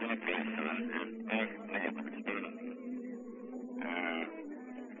one address on it, and Earth map of the building.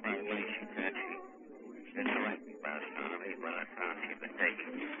 By the way, she said she didn't like me about astronomy, but I found she'd been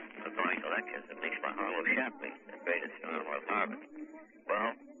going to lectures, at least by Harlow Shapley, the great astronomer of Harvard.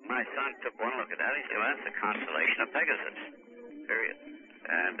 Well, my my son took one look at that. He said, well, that's the constellation of Pegasus, period.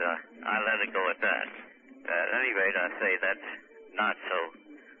 And I let it go at that. At any rate, I say that's not so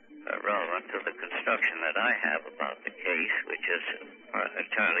relevant to the construction that I have about the case, which is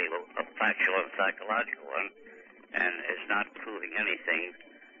entirely a factual and psychological one, and is not proving anything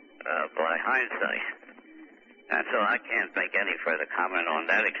by hindsight. And so I can't make any further comment on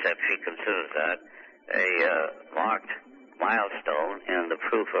that, except she considers that a marked milestone in the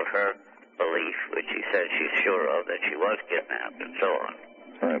proof of her belief, which she says she's sure of, that she was kidnapped and so on.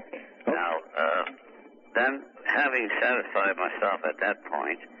 Right. Now, then, having satisfied myself at that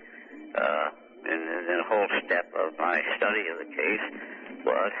point, in the whole step of my study of the case,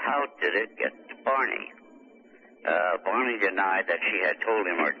 was how did it get to Barney? Barney denied that she had told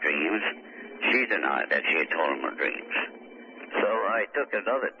him her dreams. She denied that she had told him her dreams. So I took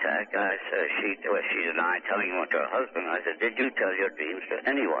another tack. I said, she denied telling him to her husband. I said, did you tell your dreams to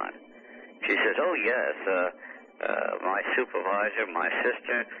anyone? She says, oh, yes. My supervisor, my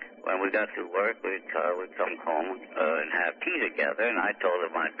sister, when we got to work, we'd come home and have tea together, and I told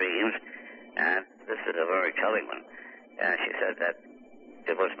her my dreams, and this is a very telling one. And she said that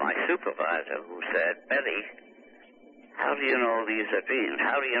it was my supervisor who said, Betty, how do you know these are dreams?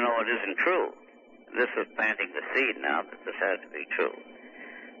 How do you know it isn't true? This was planting the seed now that this had to be true.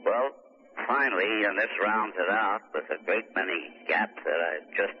 Well, finally, and this rounds it out with a great many gaps that I've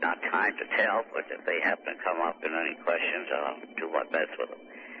just not time to tell, but if they happen to come up in any questions, I'll do my best with them.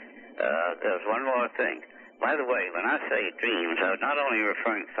 There's one more thing. By the way, when I say dreams, I was not only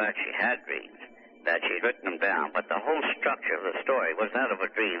referring to the fact she had dreams, that she'd written them down, but the whole structure of the story was that of a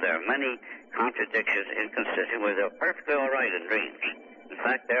dream. There are many contradictions, inconsistencies. They're perfectly all right in dreams. In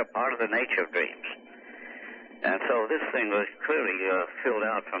fact, they're part of the nature of dreams. And so this thing was clearly filled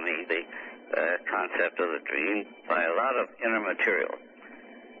out for me, the concept of the dream, by a lot of inner material.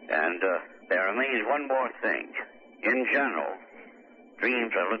 And there remains one more thing. In general,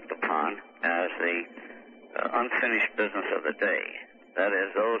 dreams are looked upon as the unfinished business of the day. That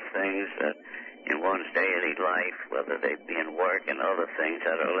is, those things that in one's daily life, whether they be in work and other things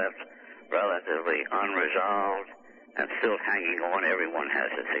that are left relatively unresolved and still hanging on. Everyone has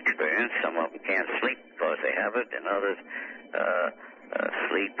this experience. Some of them can't sleep because they have it, and others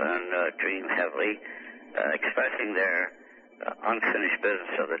sleep and dream heavily, expressing their unfinished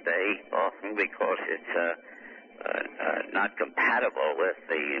business of the day, often because it's not compatible with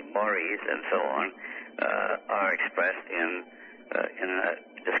the mores and so on, are expressed in a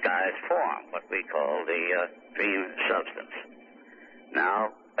disguised form, what we call the dream substance.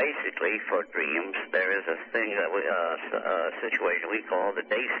 Now, basically, for dreams, there is a thing that a situation we call the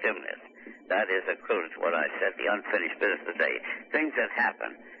day stimulus. That is according to what I said, the unfinished business of the day. Things that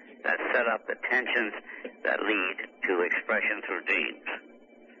happen that set up the tensions that lead to expression through dreams.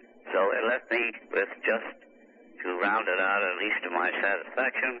 So it left me with, just to round it out, at least to my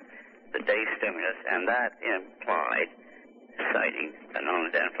satisfaction, the day stimulus, and that implied citing an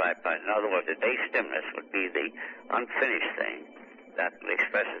unidentified part. In other words, the day stimulus would be the unfinished thing that will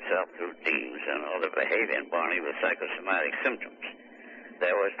express itself through dreams and other behavior in Barney with psychosomatic symptoms.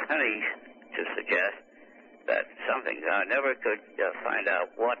 There was plenty to suggest that something I never could find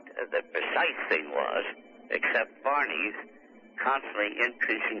out what the precise thing was, except Barney's constantly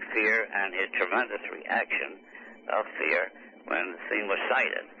increasing fear and his tremendous reaction of fear when the thing was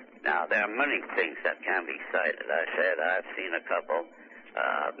cited. Now, there are many things that can be cited. I said I've seen a couple.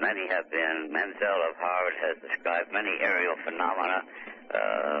 Many have been. Menzel of Harvard has described many aerial phenomena,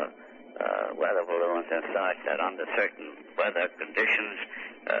 weather balloons and such, that under certain weather conditions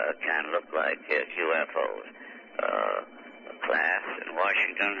can look like UFOs. Class in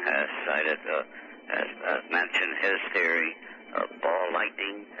Washington has cited, has mentioned his theory of ball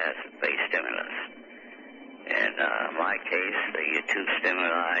lightning as a base stimulus. In my case, the two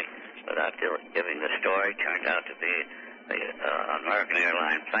stimuli, without giving the story, turned out to be the American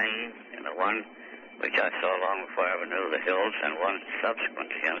airline plane, and the one which I saw long before I ever knew the hills, and one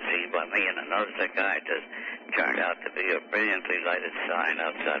subsequently unseen by me and another psychiatrist, turned out to be a brilliantly lighted sign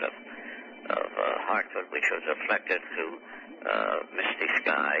outside of Hartford, which was reflected through misty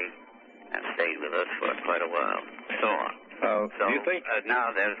sky and stayed with us for quite a while. So on. Do you think... now,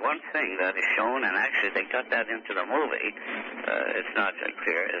 there's one thing that is shown, and actually they got that into the movie, it's not so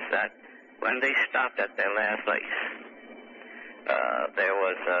clear, is that when they stopped at their last place, there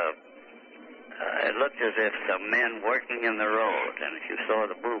was it looked as if some men working in the road, and if you saw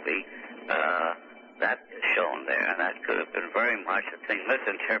the movie, that is shown there, and that could have been very much a thing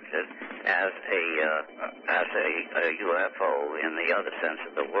misinterpreted as a UFO in the other sense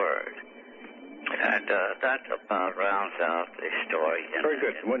of the word. And that about rounds out the story. Very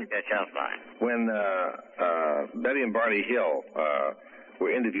good. When sketch outline. When Betty and Barney Hill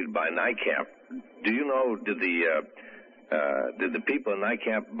were interviewed by Nightcap, do you know, did the people in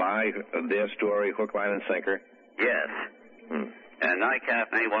Nightcap buy their story hook, line, and sinker? Yes. And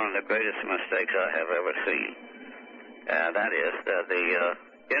Nightcap made one of the greatest mistakes I have ever seen. That is that the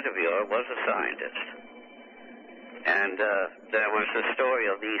interviewer was a scientist. And there was the story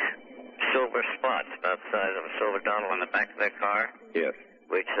of these silver spots about the size of a silver dollar on the back of their car. Yes.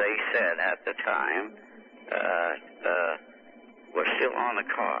 Which they said at the time were still on the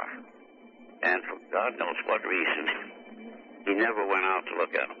car. And for God knows what reason, he never went out to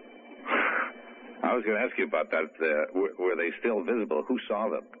look at them. I was going to ask you about that. Were they still visible? Who saw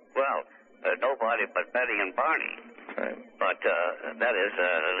them? Well, nobody but Betty and Barney. Right. But that is,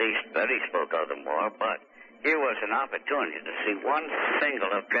 at least Betty spoke of them more. But here was an opportunity to see one single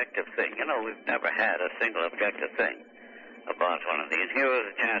objective thing. You know, we've never had a single objective thing about one of these. Here was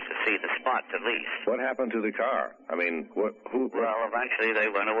a chance to see the spots at least. What happened to the car? I mean, who? Well, eventually they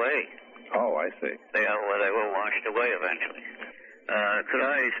went away. Oh, I see. They were washed away eventually. Could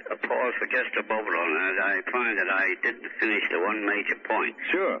I pause for just a moment on that? I find that I didn't finish the one major point.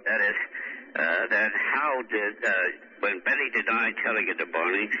 Sure. That is, that how did, when Betty denied telling it to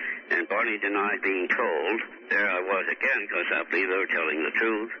Barney, and Barney denied being told, there I was again, because I believe they were telling the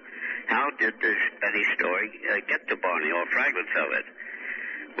truth. How did this Betty story get to Barney, or fragments of it?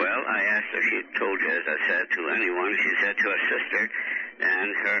 Well, I asked her, she told you, as I said, to anyone. She said to her sister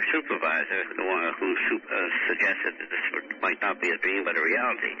and her supervisor, the one who suggested that this might not be a dream but a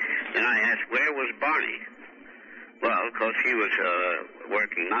reality. Then I asked, where was Barney? Well, because he was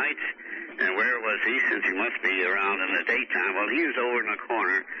working nights, and where was he, since he must be around in the daytime? Well, he was over in the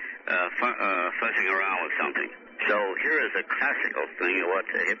corner fussing around with something. So here is a classical thing of what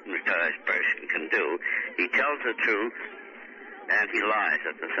a hypnotized person can do. He tells the truth, and he lies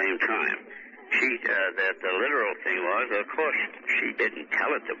at the same time. That the literal thing was, of course, she didn't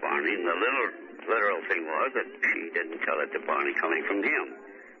tell it to Barney. And the literal thing was that she didn't tell it to Barney coming from him.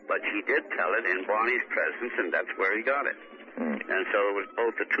 But she did tell it in Barney's presence, and that's where he got it. And so it was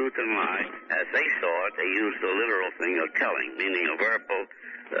both the truth and lie. As they saw it, they used the literal thing of telling, meaning a verbal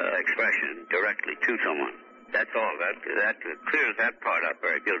expression directly to someone. That's all. That clears that part up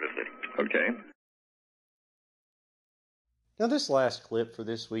very beautifully. Okay. Now, this last clip for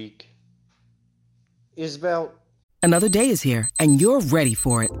this week is about... Another day is here, and you're ready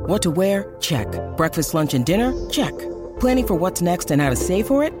for it. What to wear? Check. Breakfast, lunch, and dinner? Check. Planning for what's next and how to save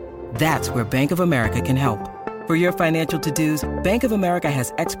for it? That's where Bank of America can help. For your financial to-dos, Bank of America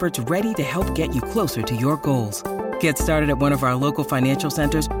has experts ready to help get you closer to your goals. Get started at one of our local financial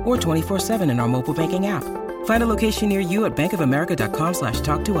centers or 24/7 in our mobile banking app. Find a location near you at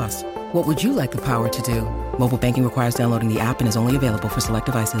bankofamerica.com/talktous. What would you like the power to do? Mobile banking requires downloading the app and is only available for select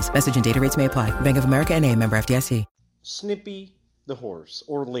devices. Message and data rates may apply. Bank of America N.A., member FDIC. Snippy the horse,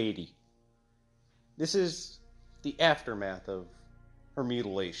 or lady. This is the aftermath of her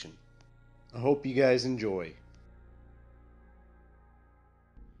mutilation. I hope you guys enjoy.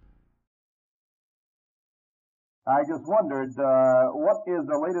 I just wondered, what is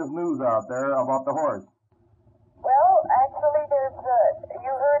the latest news out there about the horse? Well, actually, you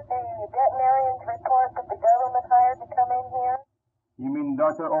heard the veterinarian's report that the government hired to come in here? You mean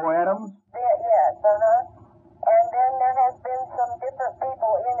Dr. O. Adams? Yes, And then there has been some different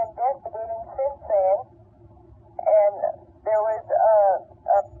people in investigating since then. And there was,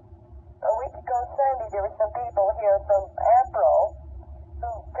 a week ago Sunday, there were some people here from APRO who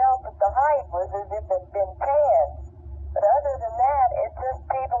felt that the hide was as if it had been tanned. But other than that, it's just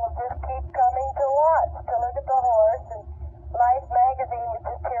people who just keep coming to watch, to look at the horse. And Life magazine was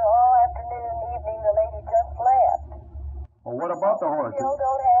just here all afternoon and evening. The lady just left. Well, what about the horse? Still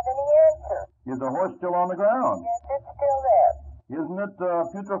don't have any answer. Is the horse still on the ground? Yes, it's still there. Isn't it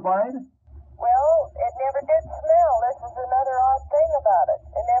putrefied? Well, it never did smell. This is another odd thing about it.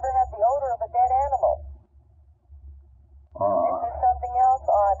 It never had the odor of a dead animal. This is something else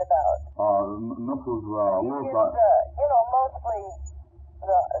odd about it. Mrs. Mostly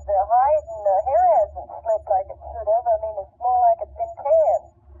the hide and the hair hasn't slipped like it should have. I mean, it's more like it's been tanned.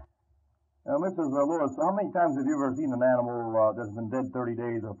 Mrs. Lewis, how many times have you ever seen an animal that's been dead 30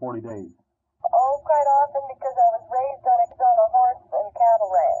 days or 40 days? Oh, quite often, because I was raised on a horse and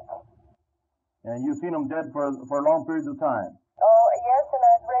cattle ranch. And you've seen them dead for long periods of time? Oh, yes, and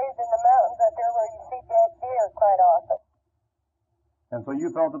I was raised in the mountains up there where you see dead deer quite often. And so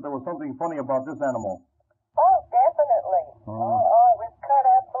you felt that there was something funny about this animal? Oh, definitely. It was cut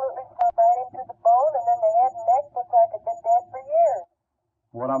absolutely right into the bone, and then the head and neck looked like it had been dead for years.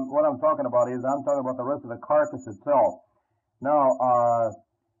 What I'm talking about is I'm talking about the rest of the carcass itself. Now,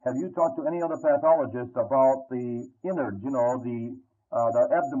 have you talked to any other pathologist about the innards? You know, the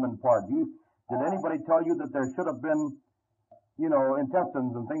abdomen part. Did anybody tell you that there should have been, you know,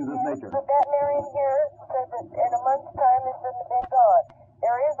 intestines and things of this nature? The veterinarian here said that in a month's time this shouldn't have been gone.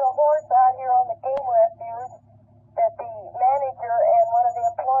 There is a horse out here on the game refuse that the manager and one of the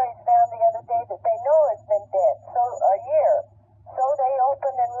employees found the other day that they know has been dead a year. So they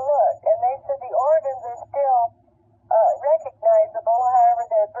opened and looked, and they said the organs are still recognizable. However,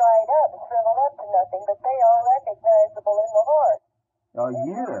 they're dried up and shriveled up to nothing, but they are recognizable in the horse. A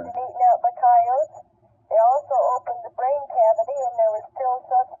year. They've been eaten out by coyotes. They also opened the brain cavity, and there was still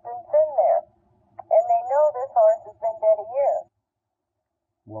substance in there. And they know this horse has been dead a year.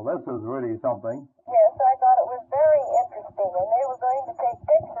 Well, this is really something. Yes, I thought it was very interesting, and they were going to take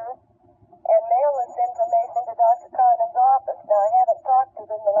pictures and mail this information to Dr. Condon's office. Now, I haven't talked to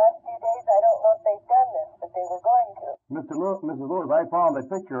them the last few days. I don't know if they've done this, but they were going to. Mrs. Lewis, I found a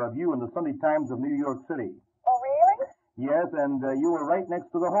picture of you in the Sunday Times of New York City. Oh, really? Yes, and you were right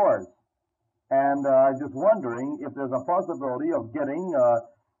next to the horse. And I was just wondering if there's a possibility of getting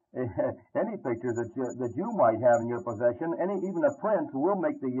any pictures that you might have in your possession, even a print. We'll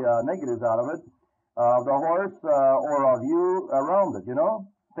make the negatives out of it, of the horse or of you around it, you know?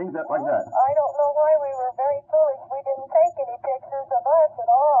 Things like that. I don't know why we were very foolish. We didn't take any pictures of us at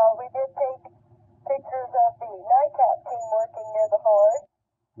all. We did take pictures of the nightcap team working near the horse.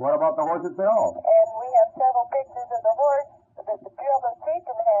 What about the horse itself? And we have several pictures of the horse that the children's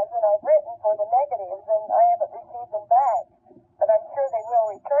teacher has, and I've written for the negatives, and I haven't received them back. But I'm sure they will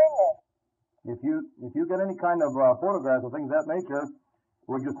return them. If you get any kind of photographs or things of that nature,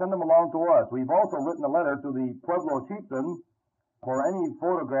 would you send them along to us? We've also written a letter to the Pueblo chieftain for any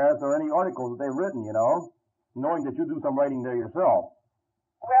photographs or any articles that they've written, you know, knowing that you do some writing there yourself.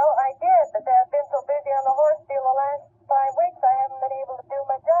 Well, I did, but I've been so busy on the horse deal the last 5 weeks, I haven't been able to do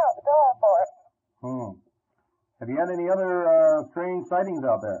my job at all for it. Have you had any other strange sightings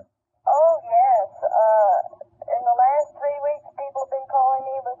out there? Oh, yes. In the last 3 weeks, people have been calling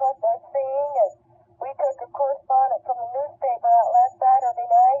me with what they're seeing, and we took a correspondent from the newspaper out last Saturday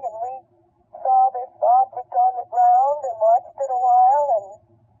night, and we saw this object on the ground and watched it a while, and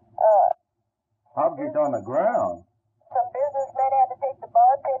object on the ground? Some businessmen had to take the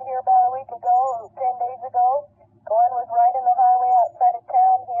bar pit here about a week ago, or 10 days ago. One was right in the highway outside of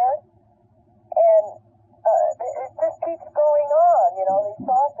town here, and it just keeps going on, you know, these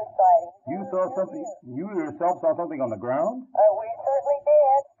saucer sightings. You saw something, you yourself saw something on the ground? We certainly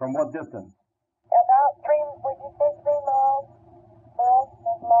did. From what distance? About 3, would you say 3 miles?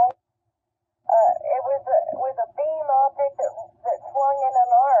 Of light. It was a beam object that swung in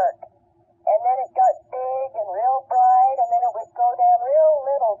an arc, and then it got big and real bright, and then it would go down real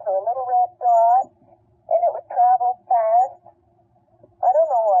little to a little red dot, and it would travel fast. I don't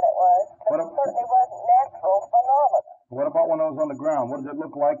know what it was, but it certainly wasn't natural phenomenon. What about when it was on the ground? What did it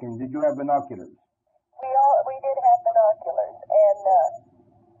look like, and did you have binoculars? We did have binoculars, and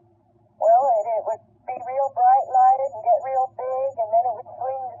well, it would be real bright lighted and get real big, and then it would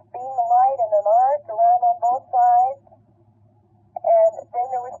swing this beam of light in an arc around on both sides. And then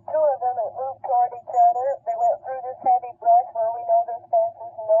there was 2 of them that moved toward each other. They went through this heavy brush where we know there's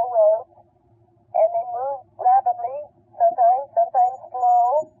fences and no roads, and they moved rapidly, sometimes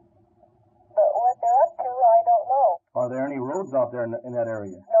slow. But what they're up to, I don't know. Are there any roads out there in that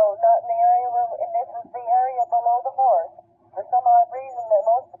area? No, not in the area and this is the area below the horse. For some odd reason, that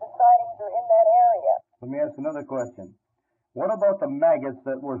most of the sightings are in that area. Let me ask another question. What about the maggots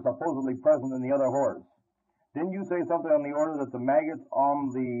that were supposedly present in the other horse? Didn't you say something on the order that the maggots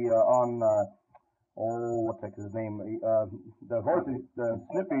on the what's his name? The horses, the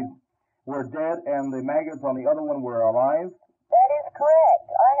Snippy, were dead, and the maggots on the other one were alive? That is correct.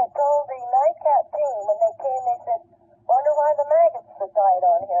 I had told the nightcap team when they came, they said, "Wonder why the maggots have died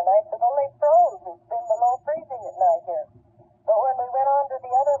on here." And I said, "Well, they froze. It's been below freezing at night here." But when we went on to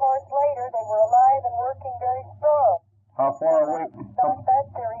the other horse later, they were alive and working very strong. How far away? Knocked that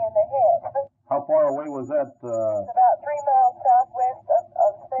theory in the head. How far away was that? It's about 3 miles southwest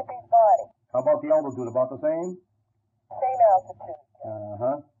of Snippy's body. How about the altitude? About the same? Same altitude.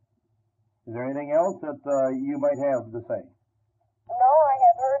 Is there anything else that you might have to say? No, I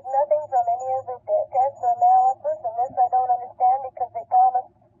have heard nothing from any of the tests or analysis, and this I don't understand because they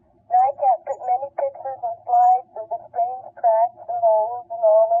promised NICAP took many pictures and slides of the strange cracks and holes and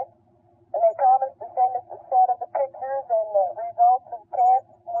all this, and they promised to send us a set of the pictures and the results of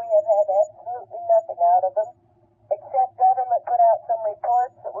tests. We have had absolutely nothing out of them, except government put out some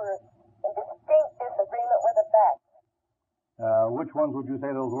reports that were in distinct disagreement with the facts. Which ones would you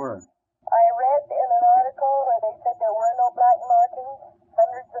say those were? I read in an article where they said there were no black markings.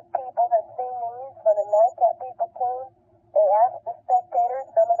 Hundreds of people have seen these. When the nightcap people came, they asked the spectators,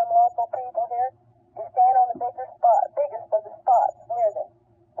 some of them local people here, to stand on the biggest of the spots near them.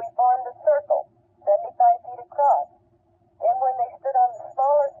 We formed a circle, 75 feet across. And when they stood on the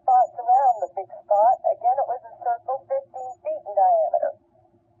smaller spots around the big spot, again it was a circle 15 feet in diameter.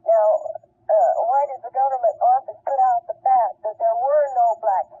 Now, why does the government office put out the fact that there were no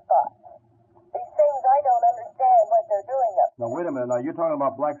black spots? These things, I don't understand what they're doing up. Now, wait a minute. Now, you're talking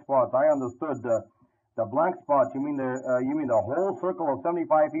about black spots. I understood the black spots. You mean the whole circle of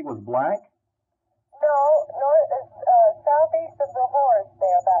 75 feet was black? No, southeast of the horse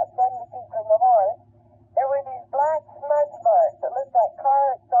there, about 70 feet from the horse, there were these black smudge marks that looked like car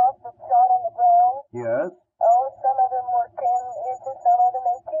exhaust was shot on the ground. Yes. Oh, some of them were 10 inches, some of them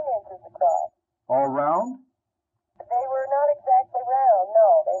 18 inches across. All round? They were not exactly round, no.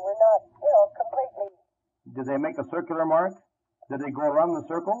 They were not, completely. Did they make a circular mark? Did they go around the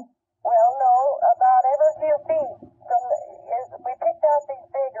circle? Well, no, about every few feet. We picked out these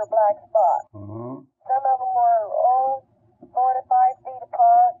bigger black spots. Mm-hmm. Some of them were, 4 to 5 feet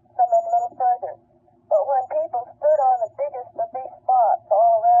apart, some of them a little further. But when people stood on the biggest of these spots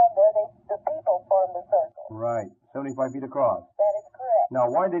all around there, the people formed a circle. Right, 75 feet across. That is correct.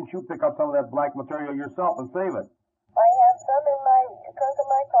 Now, why didn't you pick up some of that black material yourself and save it? I have some in my trunk of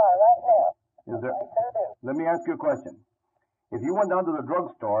my car right now. Is there? I sure do. Let me ask you a question. If you went down to the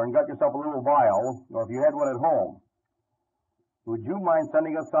drugstore and got yourself a little vial, or if you had one at home, would you mind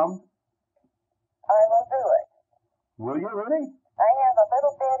sending us some? I will do it. Will you really? I have a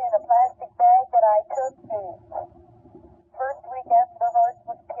little bit in a plastic bag that I took the first week after the horse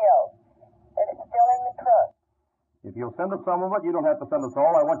was killed, and it's still in the trunk. If you'll send us some of it, you don't have to send us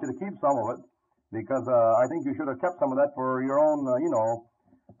all. I want you to keep some of it, because I think you should have kept some of that for your own,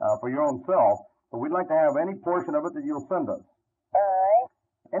 for your own self. But we'd like to have any portion of it that you'll send us. All right.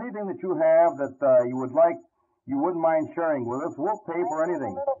 Anything that you have that you wouldn't mind sharing with us, we'll pay for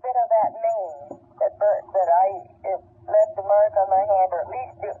anything. A little bit of that mane it left a mark on my hand, or at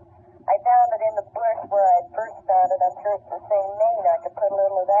least I found it in the bush where I first found it. I'm sure it's the same mane. I could put a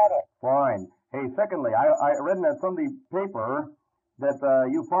little of that in. Fine. Hey, secondly, I read in that Sunday paper that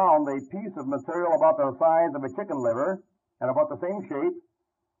you found a piece of material about the size of a chicken liver and about the same shape.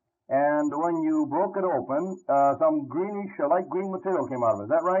 And when you broke it open, some greenish, light green material came out of it.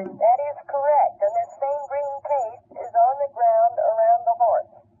 Is that right? That is correct. And this same green paste is on the ground around the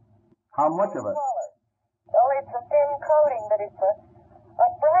horse. How much of it? Oh, it's a thin coating, but it's a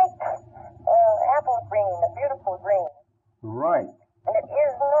bright apple green, a beautiful green. Right. And it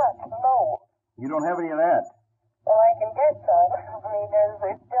is not mold. You don't have any of that? Well, I can get some. I mean,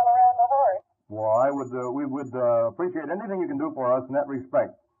 it's still around the horse. Well, we would appreciate anything you can do for us in that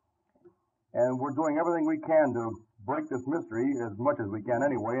respect. And we're doing everything we can to break this mystery as much as we can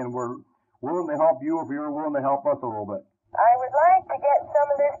anyway, and we're willing to help you if you're willing to help us a little bit. I would like to get some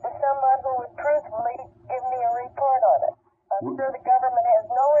of this to someone who would truthfully give me a report on it. I'm sure the government has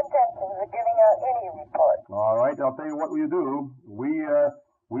no intentions of giving out any report. All right, I'll tell you what we do.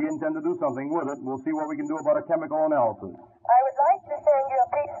 We intend to do something with it. We'll see what we can do about a chemical analysis. I would like to send you a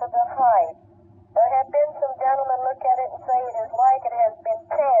piece of the hide. There have been some gentlemen look at it and say it is like it has been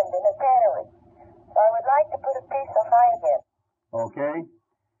tanned in a tannery. So I would like to put a piece of hide in. Okay.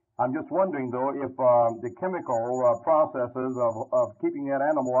 I'm just wondering, though, if the chemical processes of keeping that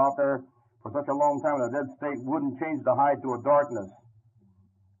animal out there for such a long time in a dead state wouldn't change the hide to a darkness.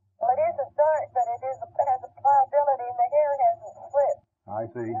 Well, it isn't dark, but it has a pliability and the hair hasn't split. I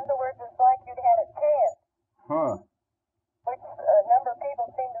see. In other words, it's like you'd had it tanned. Huh. Which a number of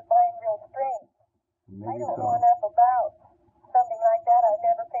people seem to find real strange. Maybe I don't so. know enough about something like that. I've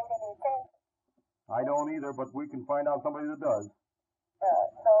never paid any attention. I don't either, but we can find out somebody that does.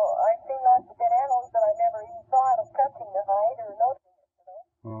 So I've seen lots of dead animals, but I never even thought of touching the hide or noticing it,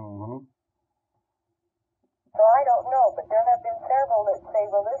 Mm-hmm. So I don't know, but there have been several that say,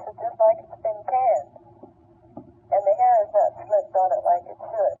 well, this is just like it's been tanned. And the hair is not slipped on it like it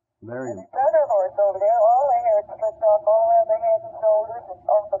should. There you go. This other horse over there, all the hair is slipped off all around the head and shoulders and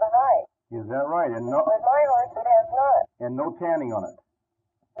off of the hide. Is that right? And But my horse, it has not. And no tanning on it.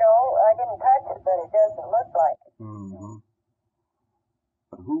 No, I didn't touch it, but it doesn't look like it. Mm-hmm.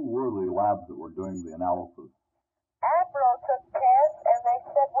 Who were the labs that were doing the analysis? Afro took tests, and they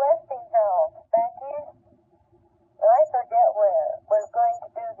said Westinghouse back east. I forget where was going to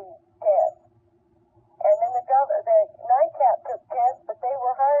do these tests. And then the NICAP took tests, but they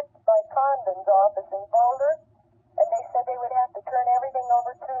were hired by Condon's office in Boulder, and they said they would have to turn everything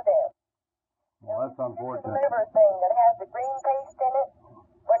over to them. Well, that's This is unfortunate. a liver thing that has the green paste in it.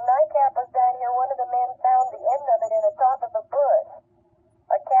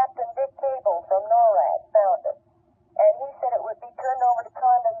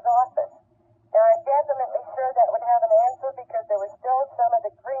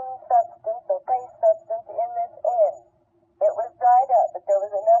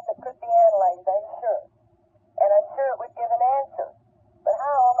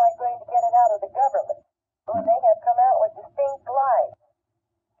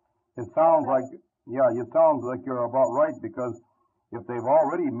 sounds like, it sounds like you're about right, because if they've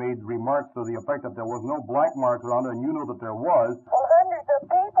already made remarks to the effect that there was no black marks around it, and you know that there was. Well, hundreds of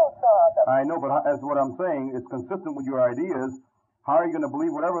people saw them. I know, but that's what I'm saying. It's consistent with your ideas. How are you going to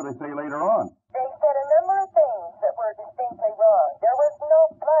believe whatever they say later on? They said a number of things that were distinctly wrong. There was no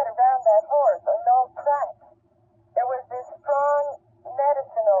blood around that horse, or no tracks. There was this strong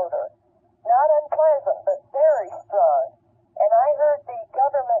medicine odor. Not unpleasant, but very strong. And I heard the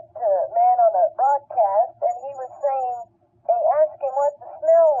government man on a broadcast, and he was saying, they asked him what the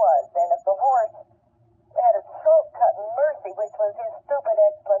smell was, and if the horse had a throat cut in mercy, which was his stupid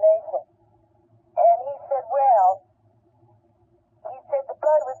explanation. And he said, the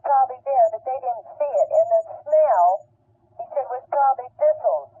blood was probably there, but they didn't see it. And the smell, he said, was probably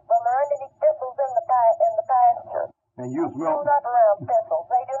thistles. Well, there aren't any thistles in the pasture. And you smell... up around thistles.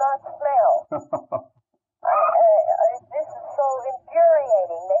 They do not smell. This is so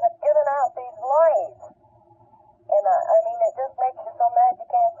infuriating. They have given out these lies. And it just makes you so mad you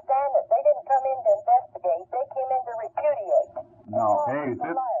can't stand it. They didn't come in to investigate. They came in to repudiate. No. Hey,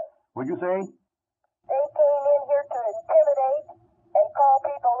 what'd you say? They came in here to intimidate and call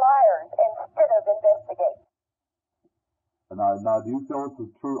people liars instead of investigate. Now, do you feel this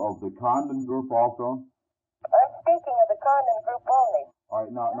is true of the Condon group also? I'm speaking of the Condon group only. All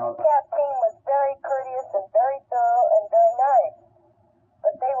right, now... The CAP team was very courteous and very thorough and very nice.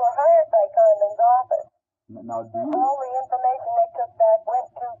 But they were hired by Condon's office. Now, all the information they took back went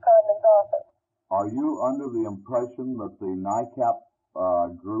to Condon's office. Are you under the impression that the NICAP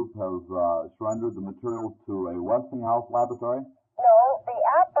group has surrendered the materials to a Westinghouse laboratory? No, the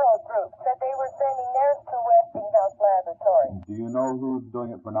APRO group said they were sending theirs to Westinghouse laboratory. Do you know who's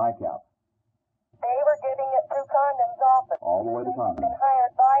doing it for NICAP? They were giving it to Condon's office. All the way to Condon. Been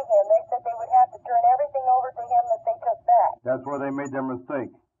hired by him. They said they would have to turn everything over to him that they took back. That's where they made their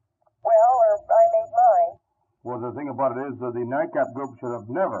mistake. Well, or I made mine. Well, the thing about it is that the NICAP group should have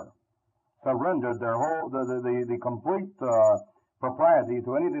never surrendered their whole, the complete propriety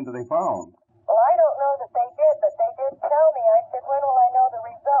to anything that they found. Well, I don't know that they did, but they did tell me. I said, when will I know the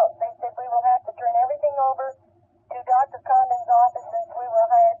results? They said, we will have to turn everything over to Dr. Condon's office since we were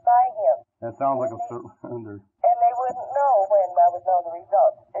hired by him. That sounds like a surrender. And they wouldn't know when I would know the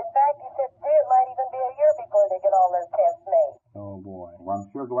results. In fact, he said, it might even be a year before they get all their tests made. Oh, boy. Well, I'm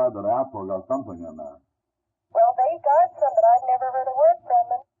sure glad that APRO got something in there. Well, they got some, but I've never heard a word from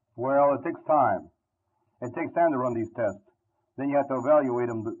them. Well, it takes time. It takes time to run these tests. Then you have to evaluate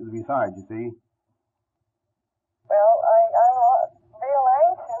them besides, you see. Well, I'm real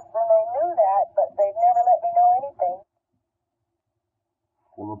anxious, and they knew that, but they've never let me know anything.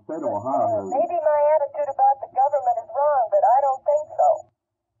 Well, the state of Ohio has... Maybe my attitude about the government is wrong, but I don't think so.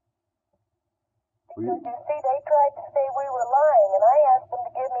 Because you see, they tried to say we were lying, and I asked them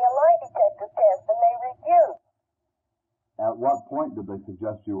to give me a lie detector test, and they refused. At what point did they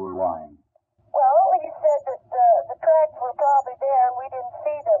suggest you were lying? Well, he said that the tracks were probably there, and we didn't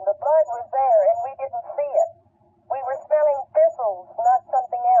see them. The blood was there, and we didn't see it. We were smelling thistles, not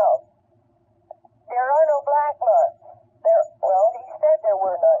something else. There are no black marks. He said there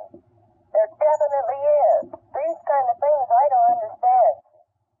were none. There definitely is. These kind of things I don't understand.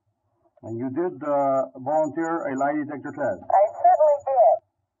 And you did volunteer a lie detector test? I certainly did.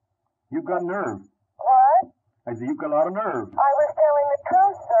 You've got nerve. What? I said, you've got a lot of nerve. I was telling the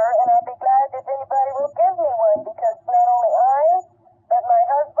truth, sir, and I'd be glad if anybody will give me one, because not only I, but my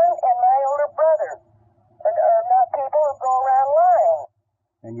husband and my older brother are not people who go around lying.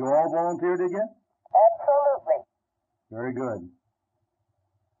 And you all volunteered again? Absolutely. Very good.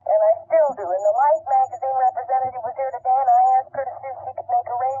 And I still do. And the Life magazine representative was here today, and I asked her to see if she could make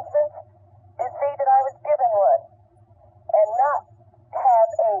arrangements to see that I was given one, and not have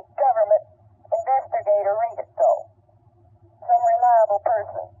a government investigator read it, though. Some reliable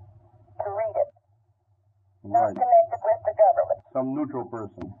person to read it. Not connected with the government. Some neutral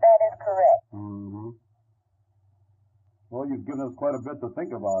person. That is correct. Mm-hmm. Well, you've given us quite a bit to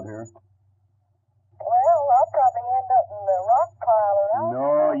think about here. Well, I'll probably end up in the rock pile or out. No,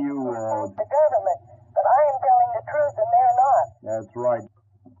 you won't. The government. But I am telling the truth, and they're not. That's right.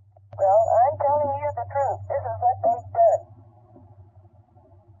 Well, I'm telling you the truth. This is what they've done.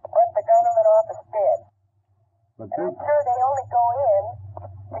 What the government office did. But and I'm sure they only go in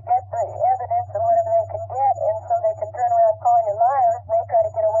to get the evidence and whatever they can get, and so they can turn around and call you liars, and they try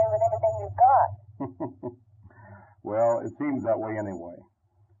to get away with anything you've got. Well, it seems that way anyway.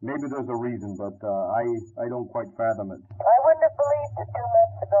 Maybe there's a reason, but I don't quite fathom it. I wouldn't have believed it 2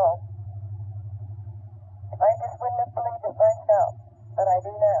 months ago. I just wouldn't have believed it myself, but I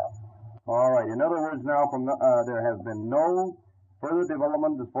do now. All right. In other words, now, there has been no further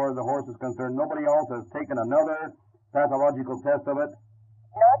development as far as the horse is concerned? Nobody else has taken another pathological test of it?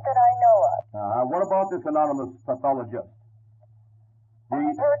 Not that I know of. What about this anonymous pathologist?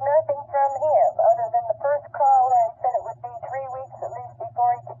 I've heard nothing from him other than the first call where he said it would be 3 weeks at least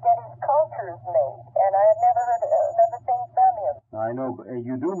before he could get his cultures made, and I have never heard another thing from him. I know, but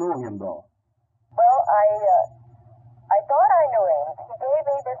you do know him, though. Well, I thought I knew him. He gave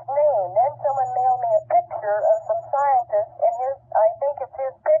me this name. Then someone mailed me a picture of some scientist, and I think it's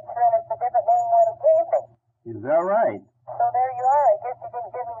his picture, and it's a different name than he gave me. Is that right? So there you are. I guess he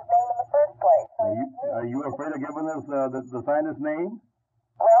didn't give me his name in the first place. Are you afraid of giving us the scientist's name?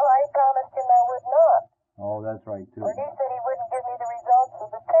 Well, I promised him I would not. Oh, that's right, too. Or he said he wouldn't give me the results of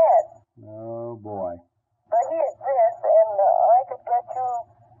the test. Oh, boy. But he exists, and I could get you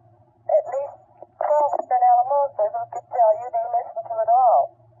at least 12 in Alamosa who could tell you they listened to it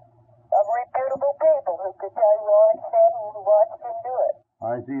all. Of reputable people who could tell you all he said and who watched him do it.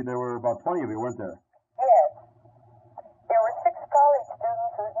 I see. There were about 20 of you, weren't there? Yes. There were 6 college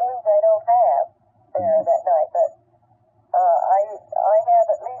students whose names I don't have there that night, but I have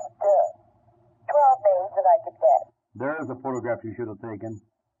at least 12 names that I could get. There's a photograph you should have taken.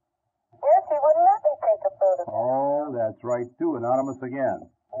 Yes, he wouldn't let me take a photograph. Oh, that's right, too. Anonymous again.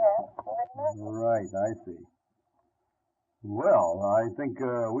 Yes, he wouldn't let me. Right, I see. Well, I think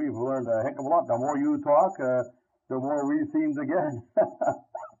we've learned a heck of a lot. The more you talk, the more we seem to get.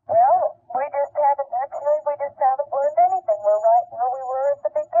 Well, we just haven't learned anything. We're right where we were at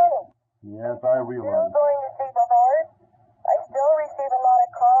the beginning. Yes, I realize. Still going to see the horse. I still receive a lot of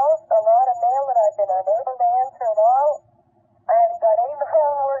calls, a lot of mail that I've been unable to answer at all. I haven't got any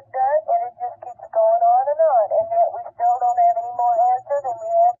homework done, and it just keeps going on, and yet we still don't have any more answer than we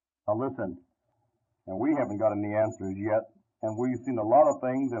have. Now listen, and we haven't got any answers yet, and we've seen a lot of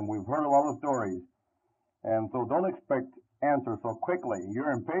things, and we've heard a lot of stories. And so don't expect answers so quickly. You're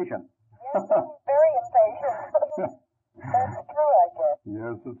impatient. Yes, I'm very impatient. That's true, I guess.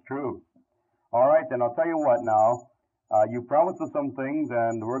 Yes, it's true. All right, then I'll tell you what now. You promised us some things,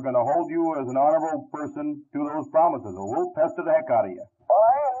 and we're going to hold you as an honorable person to those promises, or we'll pester the heck out of you. Well,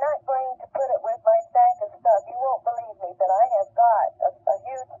 I am not going to put it with my stack of stuff. You won't believe me, but I have got a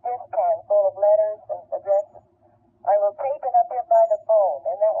huge disk can full of letters and addresses. I will tape it up here by the phone,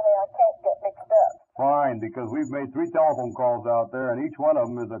 and that way I can't get mixed up. Fine, because we've made 3 telephone calls out there, and each one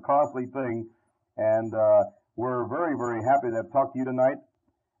of them is a costly thing, and we're very, very happy to have talked to you tonight,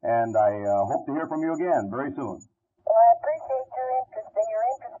 and I hope to hear from you again very soon. Well, I appreciate your interest, and your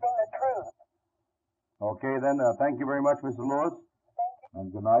interest in the truth. Okay, then, thank you very much, Mr. Lewis. Thank you.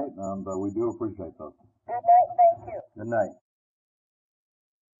 And good night, and we do appreciate that. Good night, and thank you. Good night.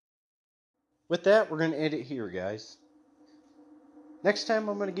 With that, we're going to end it here, guys. Next time,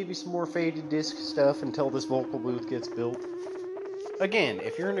 I'm going to give you some more faded disc stuff until this vocal booth gets built. Again,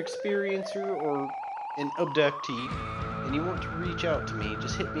 if you're an experiencer or an abductee, and you want to reach out to me,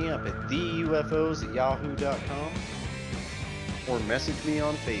 just hit me up at theufos@yahoo.com or message me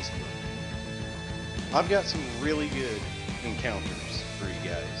on Facebook. I've got some really good encounters for you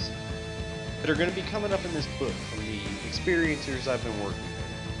guys that are going to be coming up in this book from the experiencers I've been working with.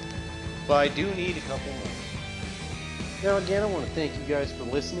 But I do need a couple more. Now again, I want to thank you guys for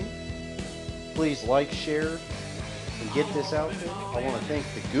listening. Please like, share, and get this out there. I want to thank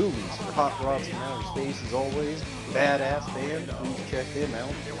the Ghoulies for Hot Rods in Outer Space as always. Badass band, please check them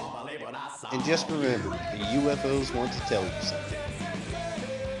out. And just remember, the UFOs want to tell you something.